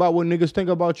caring about what niggas think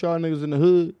about y'all niggas in the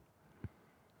hood.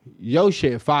 Yo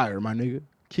shit fire, my nigga.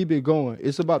 Keep it going.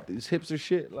 It's about this hipster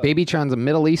shit. Like, Babytron's a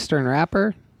Middle Eastern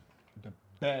rapper? the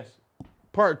best.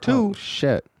 Part 2, Oh,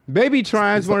 shit.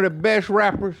 Babytron's one of the best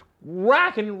rappers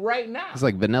rocking right now. It's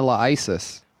like Vanilla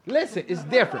Isis. Listen, it's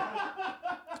different.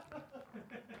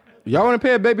 Y'all want to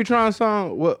play a Babytron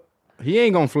song? Well, he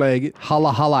ain't gonna flag it.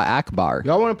 Holla Holla Akbar.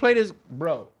 Y'all want to play this?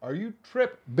 Bro, are you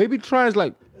tripping? Babytron is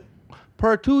like,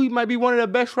 part 2, he might be one of the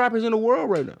best rappers in the world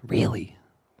right now. Really?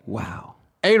 Wow.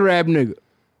 A-Rap nigga.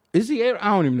 Is he A-Rap? I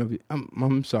don't even know if he,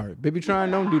 I'm sorry.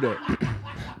 Babytron, don't do that.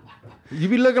 You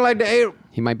be looking like the A.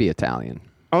 He might be Italian.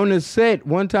 On the set,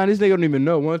 one time, this nigga don't even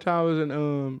know. One time I was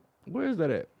in, where is that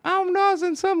at? I don't know. I was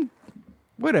in some,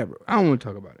 whatever. I don't want to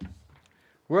talk about it.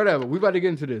 Whatever. We about to get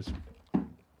into this.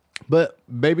 But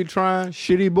Babytron,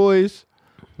 Shitty Boys,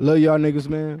 love y'all niggas,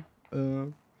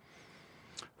 man.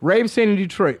 Rave scene in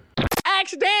Detroit.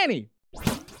 Ask Danny.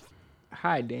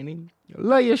 Hi, Danny.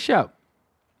 Love your show.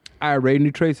 I raved in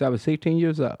Detroit since I was 16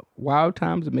 years old. Wild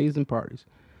times, amazing parties.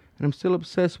 And I'm still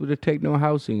obsessed with the techno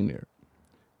house scene there.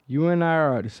 You and I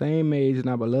are the same age, and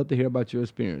I would love to hear about your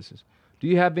experiences. Do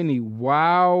you have any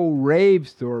wild rave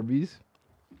stories?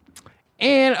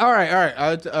 And all right.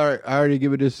 I already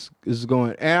give it this is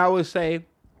going. And I would say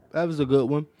that was a good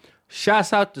one.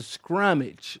 Shouts out to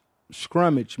Scrummage,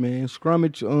 man.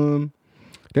 Scrummage.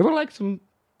 They were like some.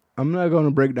 I'm not gonna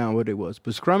break down what it was,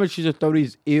 but Scrummage used to throw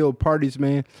these ill parties,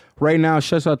 man. Right now,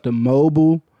 shouts out to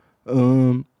Mobile.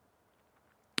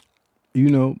 You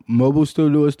know, Mobile still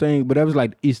do his thing, but that was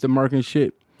like Easter market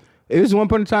shit. It was one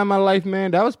point in time in my life,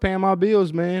 man. That was paying my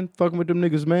bills, man. Fucking with them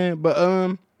niggas, man.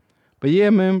 But yeah,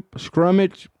 man.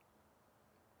 Scrummage,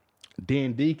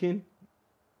 Dan Deacon.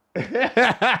 Only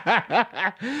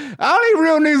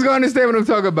real niggas gonna understand what I'm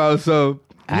talking about. So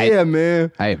yeah,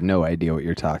 man. I have no idea what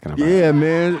you're talking about. Yeah,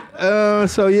 man.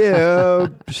 So yeah,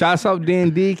 shouts out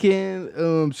Dan Deacon,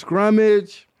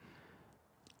 Scrummage.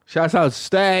 Shouts out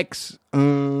Stacks.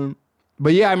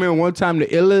 But yeah, I remember one time the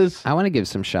Illas. I want to give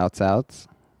some shouts outs.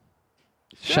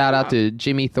 Shout out to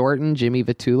Jimmy Thornton, Jimmy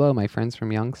Vitullo, my friends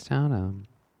from Youngstown.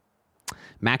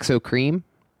 Maxo Cream.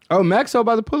 Oh, Maxo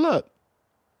about to pull up.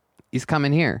 He's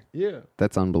coming here. Yeah.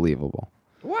 That's unbelievable.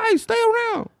 Why? Stay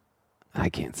around. I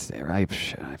can't stay. I have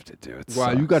shit I have to do. It Wow,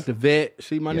 sucks. you got the vet.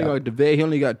 See, my Yeah. nigga got the vet. He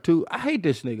only got 2. I hate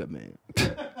this nigga, man.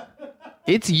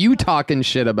 It's you talking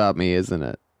shit about me, isn't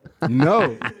it?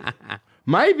 No.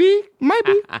 Might be.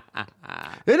 That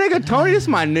nigga Tony, this is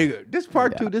my nigga. This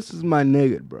part 2, this is my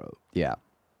nigga, bro. Yeah.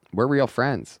 We're real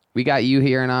friends. We got you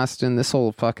here in Austin. This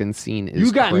whole fucking scene is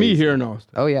You got me crazy. here in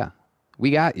Austin. Oh, yeah.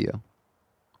 We got you.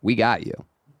 We got you.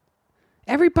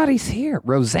 Everybody's here.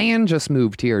 Roseanne just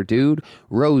moved here, dude.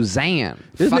 Roseanne.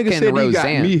 This Fucking nigga said Roseanne.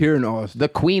 he got me here in Austin. The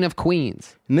Queen of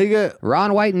Queens. Nigga,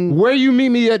 Ron White and where you meet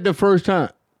me at the first time?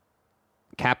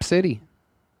 Cap City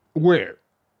Where?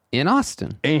 in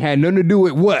Austin. Ain't had nothing to do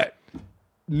with what?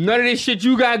 None of this shit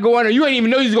you got going on. You ain't even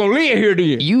know you was gonna live here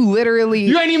then. You literally...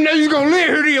 You ain't even know you was gonna live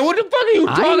here then. What the fuck are you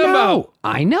talking about?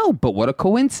 I know, but what a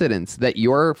coincidence that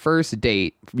your first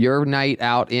date, your night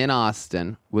out in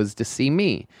Austin, was to see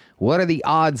me. What are the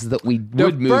odds that we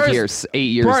would move here 8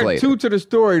 years part later? 2 to the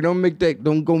story. Don't make that.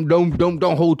 Don't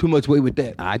hold too much weight with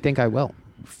that. I think I will.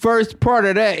 First part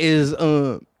of that is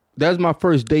that's my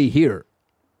first day here.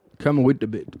 Coming with the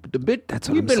bit. The bit. That's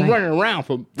what we've I'm been saying.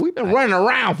 We've been running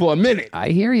around for a minute. I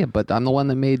hear you, but I'm the one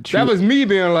that made That was me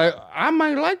being like, I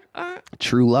might like.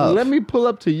 true love. Let me pull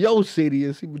up to your city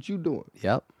and see what you doing.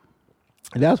 Yep.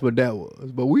 And that's what that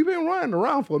was. But we've been running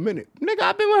around for a minute. Nigga,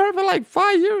 I've been with her for like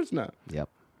 5 years now. Yep.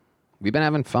 We've been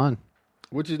having fun.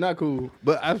 Which is not cool.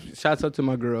 But shouts out to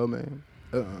my girl, man.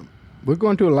 We're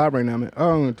going to a lot right now, man. Oh,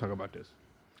 I'm going to talk about this.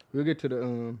 We'll get to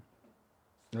the...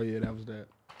 Oh, yeah, that was that.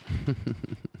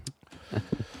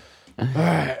 All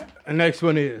right. The next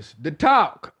one is The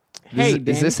Talk. Hey,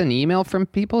 Is this an email from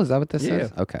people? Is that what this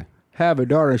is? Okay. Have a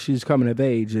daughter, she's coming of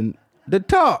age. And The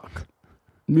Talk.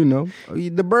 You know,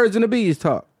 the birds and the bees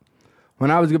talk.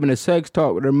 When I was giving a sex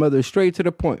talk with her mother, straight to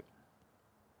the point.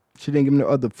 She didn't give me no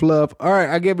other fluff. All right,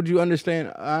 I get what you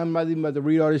understand. I'm not even about to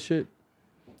read all this shit.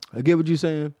 I get what you're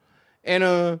saying.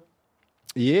 And,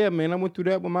 yeah, man, I went through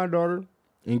that with my daughter.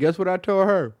 And guess what I told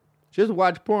her? Just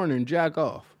watch porn and jack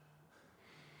off.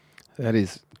 That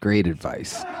is great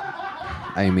advice.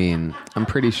 I mean, I'm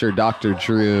pretty sure Dr.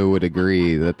 Drew would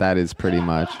agree that that is pretty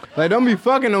much. Like, don't be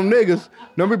fucking them niggas.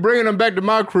 Don't be bringing them back to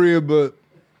my crib, but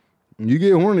you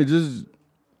get horny, just,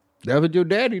 that's what your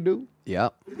daddy do.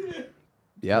 Yep.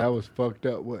 That was fucked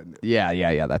up, wasn't it?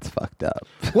 Yeah, that's fucked up.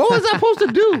 What was I supposed to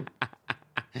do?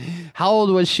 How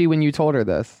old was she when you told her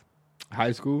this?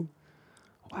 High school.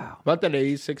 Wow. About that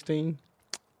age, 16.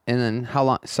 And then how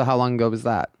long ago was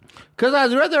that? Because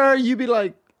I'd rather her, you be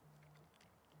like,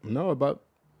 no, about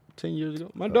 10 years ago.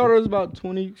 My daughter is about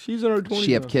 20. She's in her 20s. Does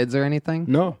she have kids or anything?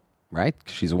 No. Right?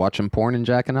 She's watching porn and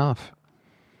jacking off.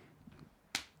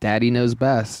 Daddy knows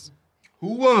best.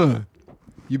 Who won?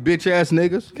 You bitch ass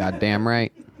niggas. Goddamn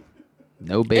right.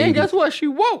 No baby. And guess what? She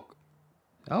woke.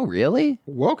 Oh, really?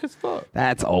 Woke as fuck.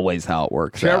 That's always how it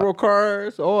works Tarot out.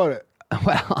 cards, all that.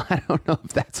 Well, I don't know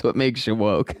if that's what makes you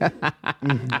woke.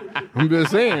 I'm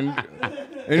just saying.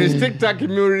 In this TikTok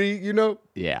community, you know.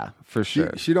 Yeah, for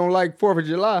sure. She don't like 4th of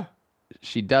July.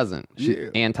 She doesn't. She's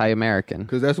anti-American.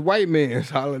 Because that's white man's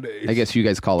holidays. I guess you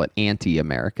guys call it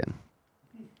anti-American.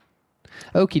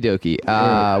 Okie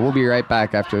dokie. We'll be right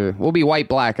back after. We'll be white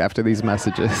black after these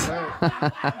messages.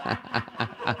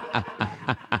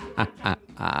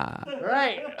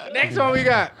 Right. Next one we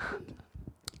got.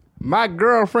 My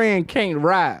girlfriend can't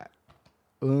ride.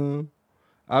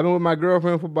 I've been with my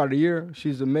girlfriend for about a year.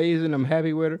 She's amazing. I'm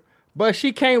happy with her. But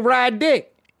she can't ride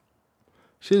dick.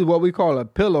 She's what we call a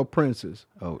pillow princess.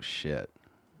 Oh, shit.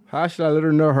 How should I let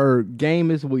her know her game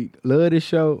is weak? Love this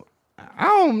show. I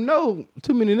don't know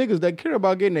too many niggas that care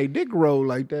about getting their dick rolled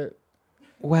like that.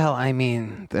 Well, I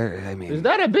mean, Is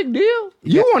that a big deal?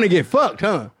 You want to get fucked,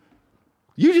 huh?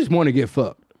 You just want to get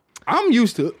fucked. I'm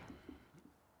used to it.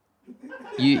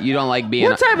 you don't like being.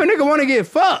 What type of nigga want to get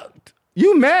fucked?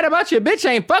 You mad about your bitch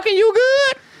ain't fucking you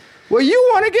good? Well, you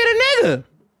want to get a nigga.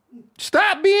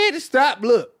 Stop,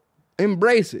 look.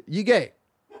 Embrace it. You gay.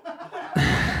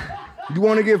 You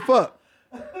want to get fucked.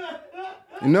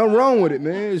 Ain't nothing wrong with it,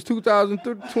 man. It's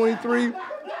 2023.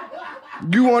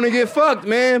 You want to get fucked,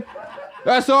 man.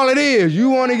 That's all it is. You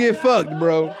want to get fucked,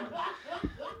 bro.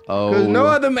 Oh. Because no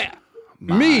other man.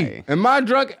 Me and my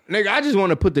drunk nigga, I just want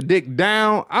to put the dick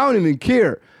down. I don't even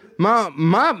care.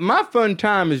 My fun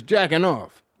time is jacking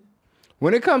off.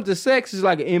 When it comes to sex, it's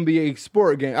like an NBA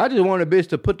sport game. I just want a bitch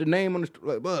to put the name on the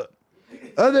like, but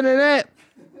other than that,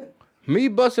 me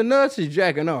busting nuts is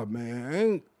jacking off, man.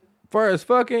 And far as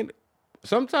fucking,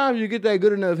 sometimes you get that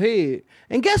good enough head.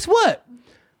 And guess what?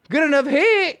 Good enough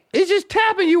head is just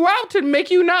tapping you out to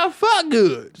make you not fuck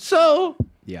good. So,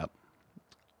 Yep.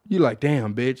 you like,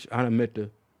 damn, bitch, I done met the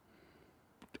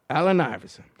Allen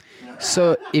Iverson.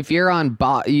 So if you're on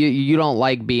you don't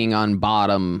like being on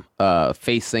bottom,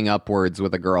 facing upwards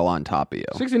with a girl on top of you.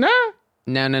 69?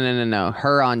 No.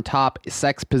 Her on top,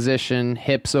 sex position,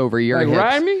 hips over your Like hips.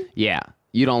 ride me? Yeah,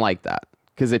 you don't like that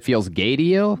because it feels gay to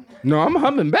you. No, I'm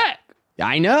humping back.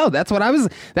 I know. That's what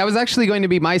that was actually going to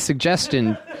be my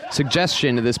suggestion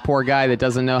to this poor guy that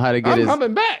doesn't know how to get I'm his.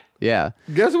 humping back. Yeah.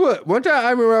 Guess what? One time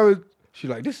I remember She's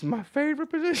like, this is my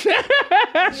favorite position.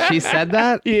 She said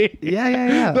that? Yeah.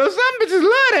 Yeah. So some bitches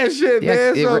love that shit, Yeah,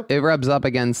 man. So, it rubs up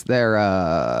against their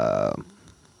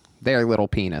little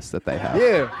penis that they have.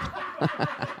 yeah.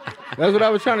 That's what I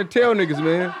was trying to tell niggas,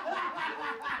 man.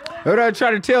 That's what I was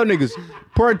trying to tell niggas.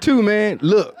 Part 2, man.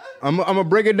 Look, I'm going to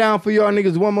break it down for y'all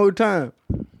niggas one more time.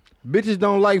 Bitches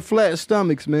don't like flat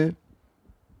stomachs, man.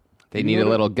 They need a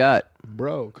little gut.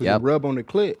 Bro, because Yep. they rub on the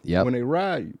clit Yep. when they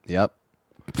ride you. Yep.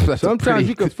 That's Sometimes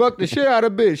you can fuck the shit out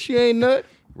of a bitch. She ain't nut.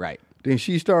 Right. Then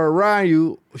she started riding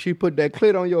you. She put that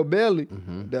clit on your belly.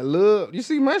 That little, you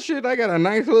see my shit? I got a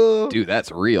nice little. Dude, that's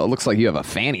real. It looks like you have a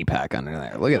fanny pack under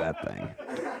there. Look at that thing.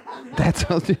 That's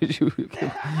how did you.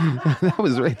 That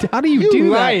was right. How do you do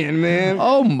lying, that? man.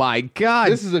 Oh my God.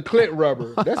 This is a clit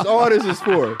rubber. That's all this is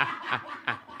for.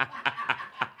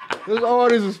 That's all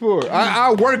this is for.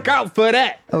 I work out for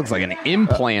that. That looks like an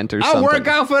implant or something. I work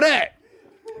out for that.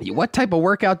 What type of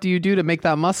workout do you do to make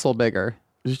that muscle bigger?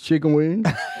 Just chicken wings.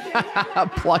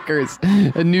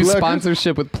 Pluckers. A new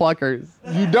sponsorship with Pluckers.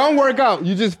 You don't work out.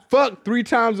 You just fuck 3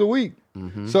 times a week.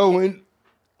 So when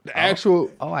the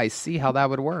actual Oh, I see how that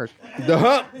would work. the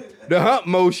hump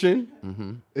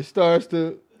motion, it starts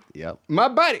to. Yep. My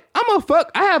body. I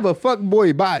have a fuck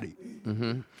boy body.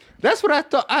 That's what I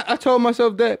thought. I told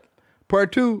myself that.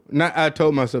 Part 2, not I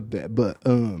told myself that, but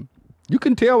you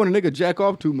can tell when a nigga jack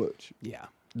off too much. Yeah.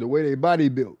 The way they body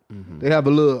built. They have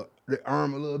their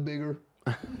arm a little bigger.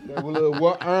 They have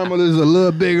one arm is a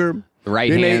little bigger.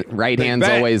 Right hand's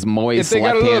back. always moist, If they got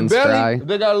left a little hand's belly, dry. if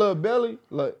they got a little belly,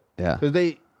 like Yeah. because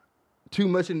they too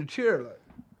much in the chair, like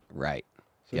Right.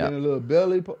 so Yep. then a little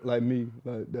belly, like me,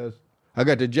 like that's. I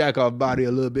got the jack off body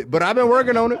a little bit, but I've been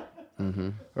working on it.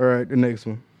 All right, the next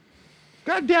one.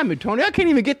 God damn it, Tony! I can't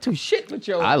even get to shit with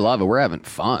your. I love it. We're having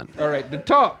fun. All right, the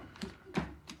top.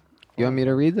 You want me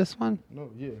to read this one? No,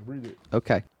 yeah, read it.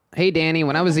 Okay. Hey, Danny,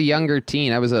 when I was a younger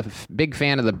teen, I was a big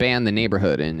fan of the band The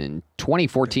Neighborhood, and in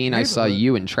 2014, I saw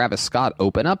you and Travis Scott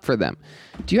open up for them.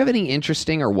 Do you have any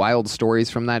interesting or wild stories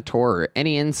from that tour, or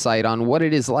any insight on what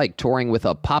it is like touring with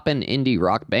a poppin' indie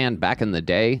rock band back in the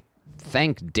day?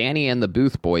 Thank Danny and the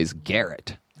Booth Boys,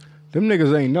 Garrett. Them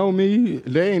niggas ain't know me.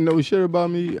 They ain't know shit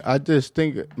about me. I just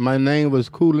think my name was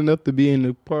cool enough to be in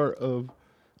the part of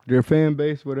their fan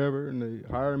base, whatever, and they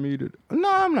hired me to. No,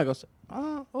 I'm not gonna say.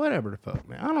 Whatever the fuck,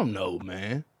 man. I don't know,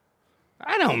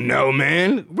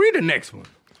 man. Read the next one.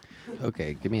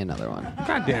 Okay, give me another one.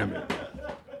 God damn it.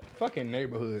 Fucking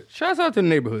neighborhood. Shouts out to the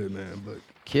neighborhood, man. But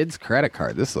Kids credit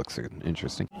card. This looks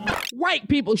interesting. White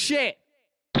people shit.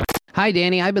 Hi,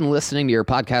 Danny. I've been listening to your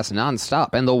podcast nonstop,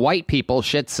 and the white people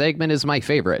shit segment is my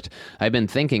favorite. I've been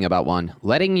thinking about one.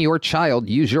 Letting your child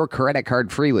use your credit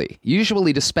card freely,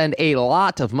 usually to spend a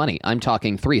lot of money, I'm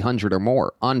talking $300 or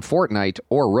more, on Fortnite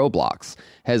or Roblox,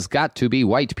 has got to be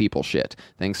white people shit.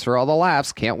 Thanks for all the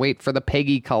laughs. Can't wait for the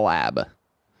Peggy collab.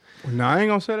 nah, I ain't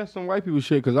gonna say that's some white people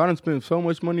shit because I done spent so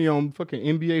much money on fucking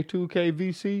NBA 2K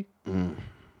VC.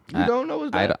 You don't know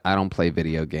what's that? I don't play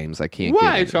video games. I can't.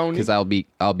 Why, Tony? Because I'll be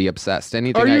obsessed. Are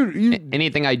you-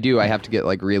 Anything I do, I have to get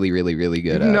like really, really, really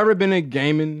good You've at. never been a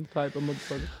gaming type of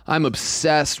motherfucker? I'm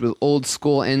obsessed with old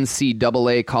school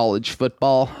NCAA college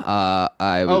football. I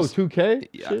was 2K?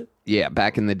 Shit? yeah,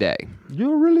 back in the day.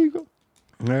 You're really go.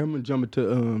 All right, I'm gonna jump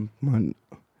into my.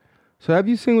 So have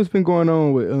you seen what's been going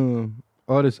on with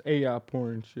all this AI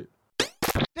porn shit?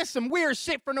 That's some weird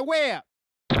shit from the web.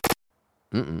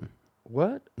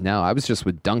 What? No, I was just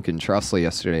with Duncan Trussell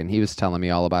yesterday, and he was telling me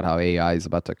all about how AI is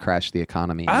about to crash the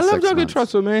economy. I love Duncan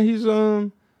Trussell, man. He's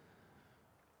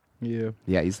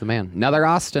Yeah, he's the man. Another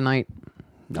Austinite.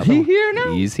 He here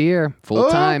now? He's here, full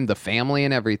time, the family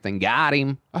and everything. Got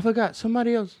him. I forgot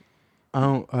somebody else. I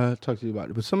don't talk to you about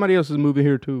it, but somebody else is moving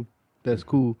here too. That's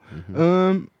cool.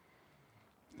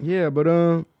 Yeah, but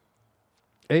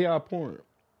AI porn.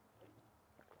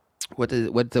 What's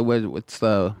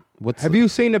the Have you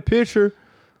seen the picture?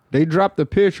 They dropped the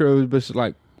picture. It was just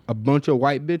like a bunch of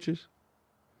white bitches,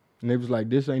 and they was like,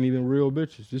 "This ain't even real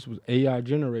bitches. This was AI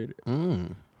generated."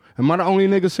 Am I the only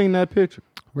nigga seen that picture?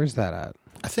 Where's that at?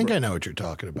 I think I know what you're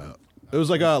talking about. It was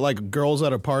like girls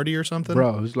at a party or something.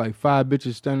 Bro, it's like 5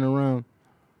 bitches standing around.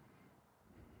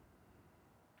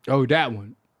 Oh, that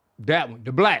one.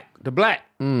 The black.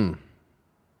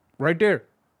 Right there.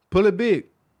 Pull it big.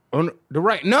 On the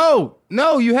right. No,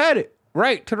 you had it.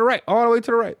 Right, to the right. All the way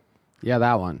to the right. Yeah,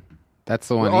 that one. That's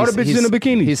the one. All the bitches in the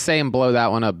bikinis. He's saying blow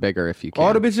that one up bigger if you can.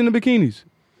 All the bitches in the bikinis.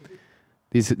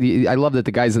 I love that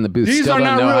the guys in the booth These still are don't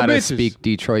not know real how to bitches. speak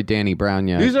Detroit Danny Brown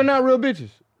yet. These are not real bitches.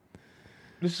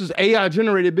 This is AI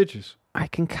generated bitches. I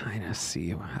can kind of see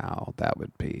how that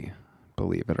would be,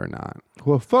 believe it or not.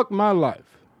 Well, fuck my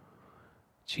life.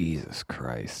 Jesus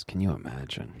Christ. Can you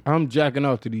imagine? I'm jacking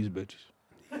off to these bitches.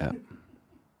 Yeah.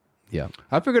 Yeah.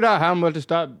 I figured out how much to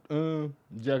stop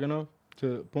jacking off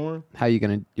to porn.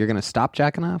 You're gonna stop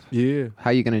jacking off? Yeah.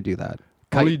 How you gonna do that?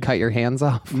 Only- Cut your hands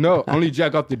off? No, only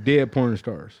jack off the dead porn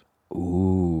stars.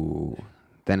 Ooh.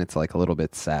 Then it's like a little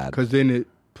bit sad. Because then it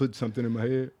puts something in my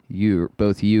head.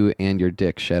 Both you and your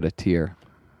dick shed a tear.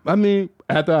 I mean,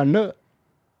 after I nut.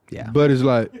 Yeah. But it's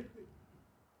like,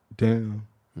 damn,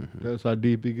 that's how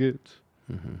deep it gets.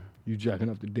 You jacking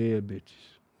off the dead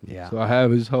bitches. Yeah. So I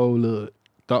have this whole little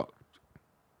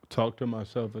talk to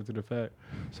myself after the fact.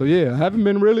 So yeah, I haven't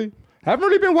really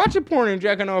been watching porn and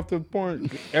jacking off the porn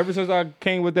ever since I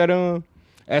came with that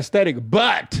aesthetic.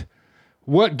 But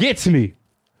what gets me,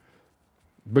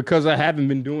 because I haven't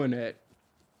been doing that,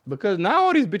 because now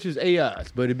all these bitches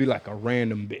AIs, but it'd be like a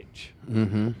random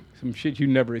bitch. Some shit you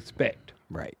never expect.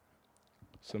 Right.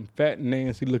 Some fat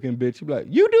Nancy looking bitch. You be like,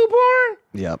 you do porn?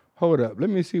 Yep. Hold up, let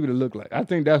me see what it looked like. I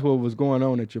think that's what was going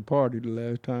on at your party the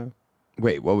last time.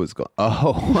 Wait, what was going?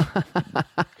 Oh.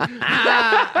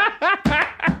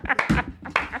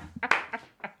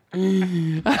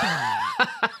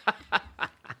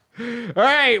 All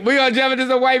right, we gonna jump into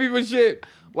some white people shit.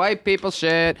 White people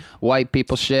shit. White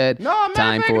people shit. No, man,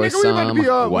 Time for nigga,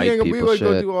 some white we people gonna shit.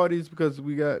 go through all these because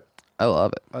we got. I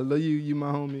love it. I love you. You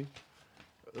my homie.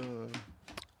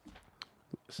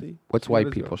 See, What's See, white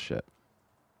let's people go. shit?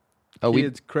 Oh,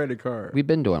 Kids credit card. we've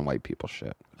been doing white people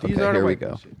shit. These Okay, are the here we white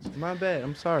go. people shits. My bad.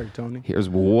 I'm sorry, Tony. Here's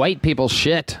white people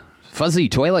shit. Fuzzy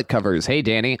toilet covers. Hey,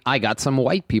 Danny, I got some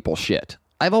white people shit.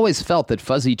 I've always felt that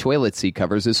fuzzy toilet seat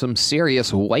covers is some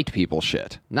serious white people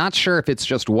shit. Not sure if it's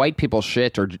just white people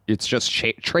shit or it's just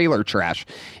trailer trash.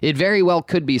 It very well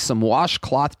could be some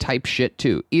washcloth type shit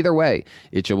too. Either way,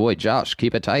 it's your boy Josh.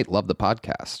 Keep it tight. Love the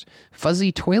podcast.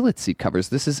 Fuzzy toilet seat covers.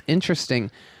 This is interesting.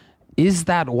 Is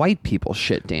that white people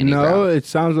shit, Danny No, Brown? it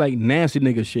sounds like nasty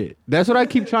nigga shit. That's what I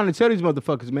keep trying to tell these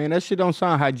motherfuckers, man. That shit don't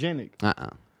sound hygienic.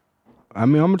 I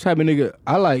mean, I'm the type of nigga,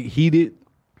 I like heated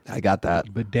I got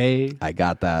that. bidet. I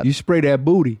got that. You spray that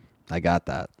booty. I got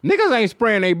that. Niggas ain't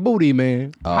spraying their booty,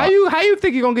 man. How you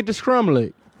think you gonna get the scrum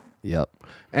leg? Yep.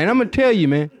 And I'm gonna tell you,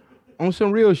 man, on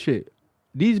some real shit,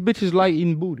 these bitches like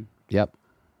eating booty. Yep.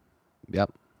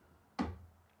 Yep.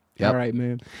 Yep. All right,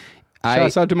 man.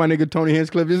 Shouts out to my nigga Tony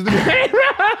Hinchcliffe. This is the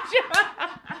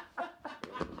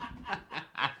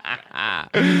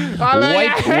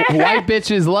White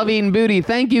bitches love eating booty.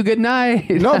 Thank you. Good night.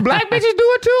 No, black bitches do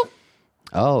it too.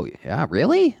 Oh, yeah.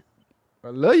 Really? I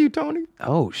love you, Tony.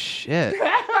 Oh, shit.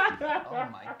 Oh,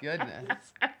 my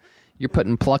goodness. You're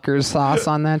putting Plucker's sauce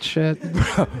on that shit?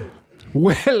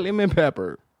 Well, lemon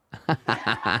pepper.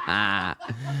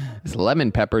 This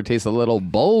lemon pepper tastes a little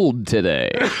bold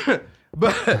today.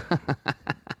 But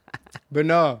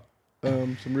no,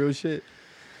 some real shit.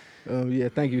 Yeah,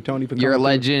 thank you, Tony, for You're a coming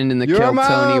legend in the through. Kill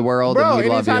Tony world, bro, and we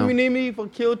love anytime you. you need me for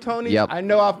Kill Tony, Yep. I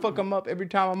know I fuck him up every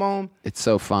time I'm on. It's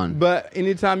so fun. But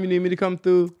anytime you need me to come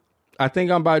through, I think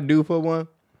I'm about due for one.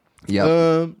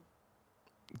 Yep.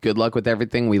 Good luck with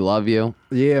everything. We love you.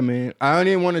 Yeah, man. I don't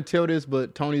even want to tell this,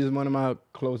 but Tony is one of my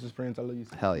closest friends. I love you.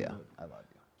 Hell yeah. I love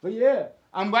you. But yeah,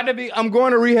 I'm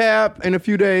going to rehab in a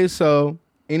few days, so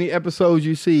any episodes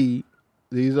you see,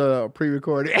 these are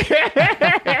pre-recorded.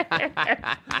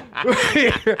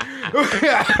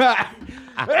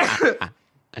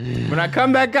 When I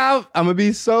come back out, I'm going to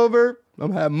be sober. I'm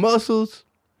going to have muscles.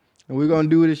 And we're going to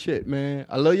do this shit, man.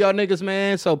 I love y'all niggas,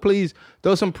 man. So please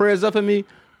throw some prayers up for me.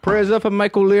 Prayers up for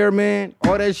Michael Lear, man.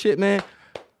 All that shit, man.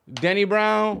 Danny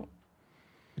Brown.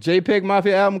 JPEG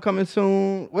Mafia album coming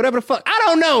soon. Whatever the fuck. I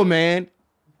don't know, man.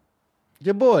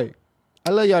 Your boy.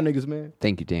 I love y'all niggas, man.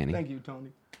 Thank you, Danny. Thank you, Tony.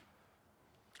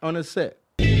 On the set.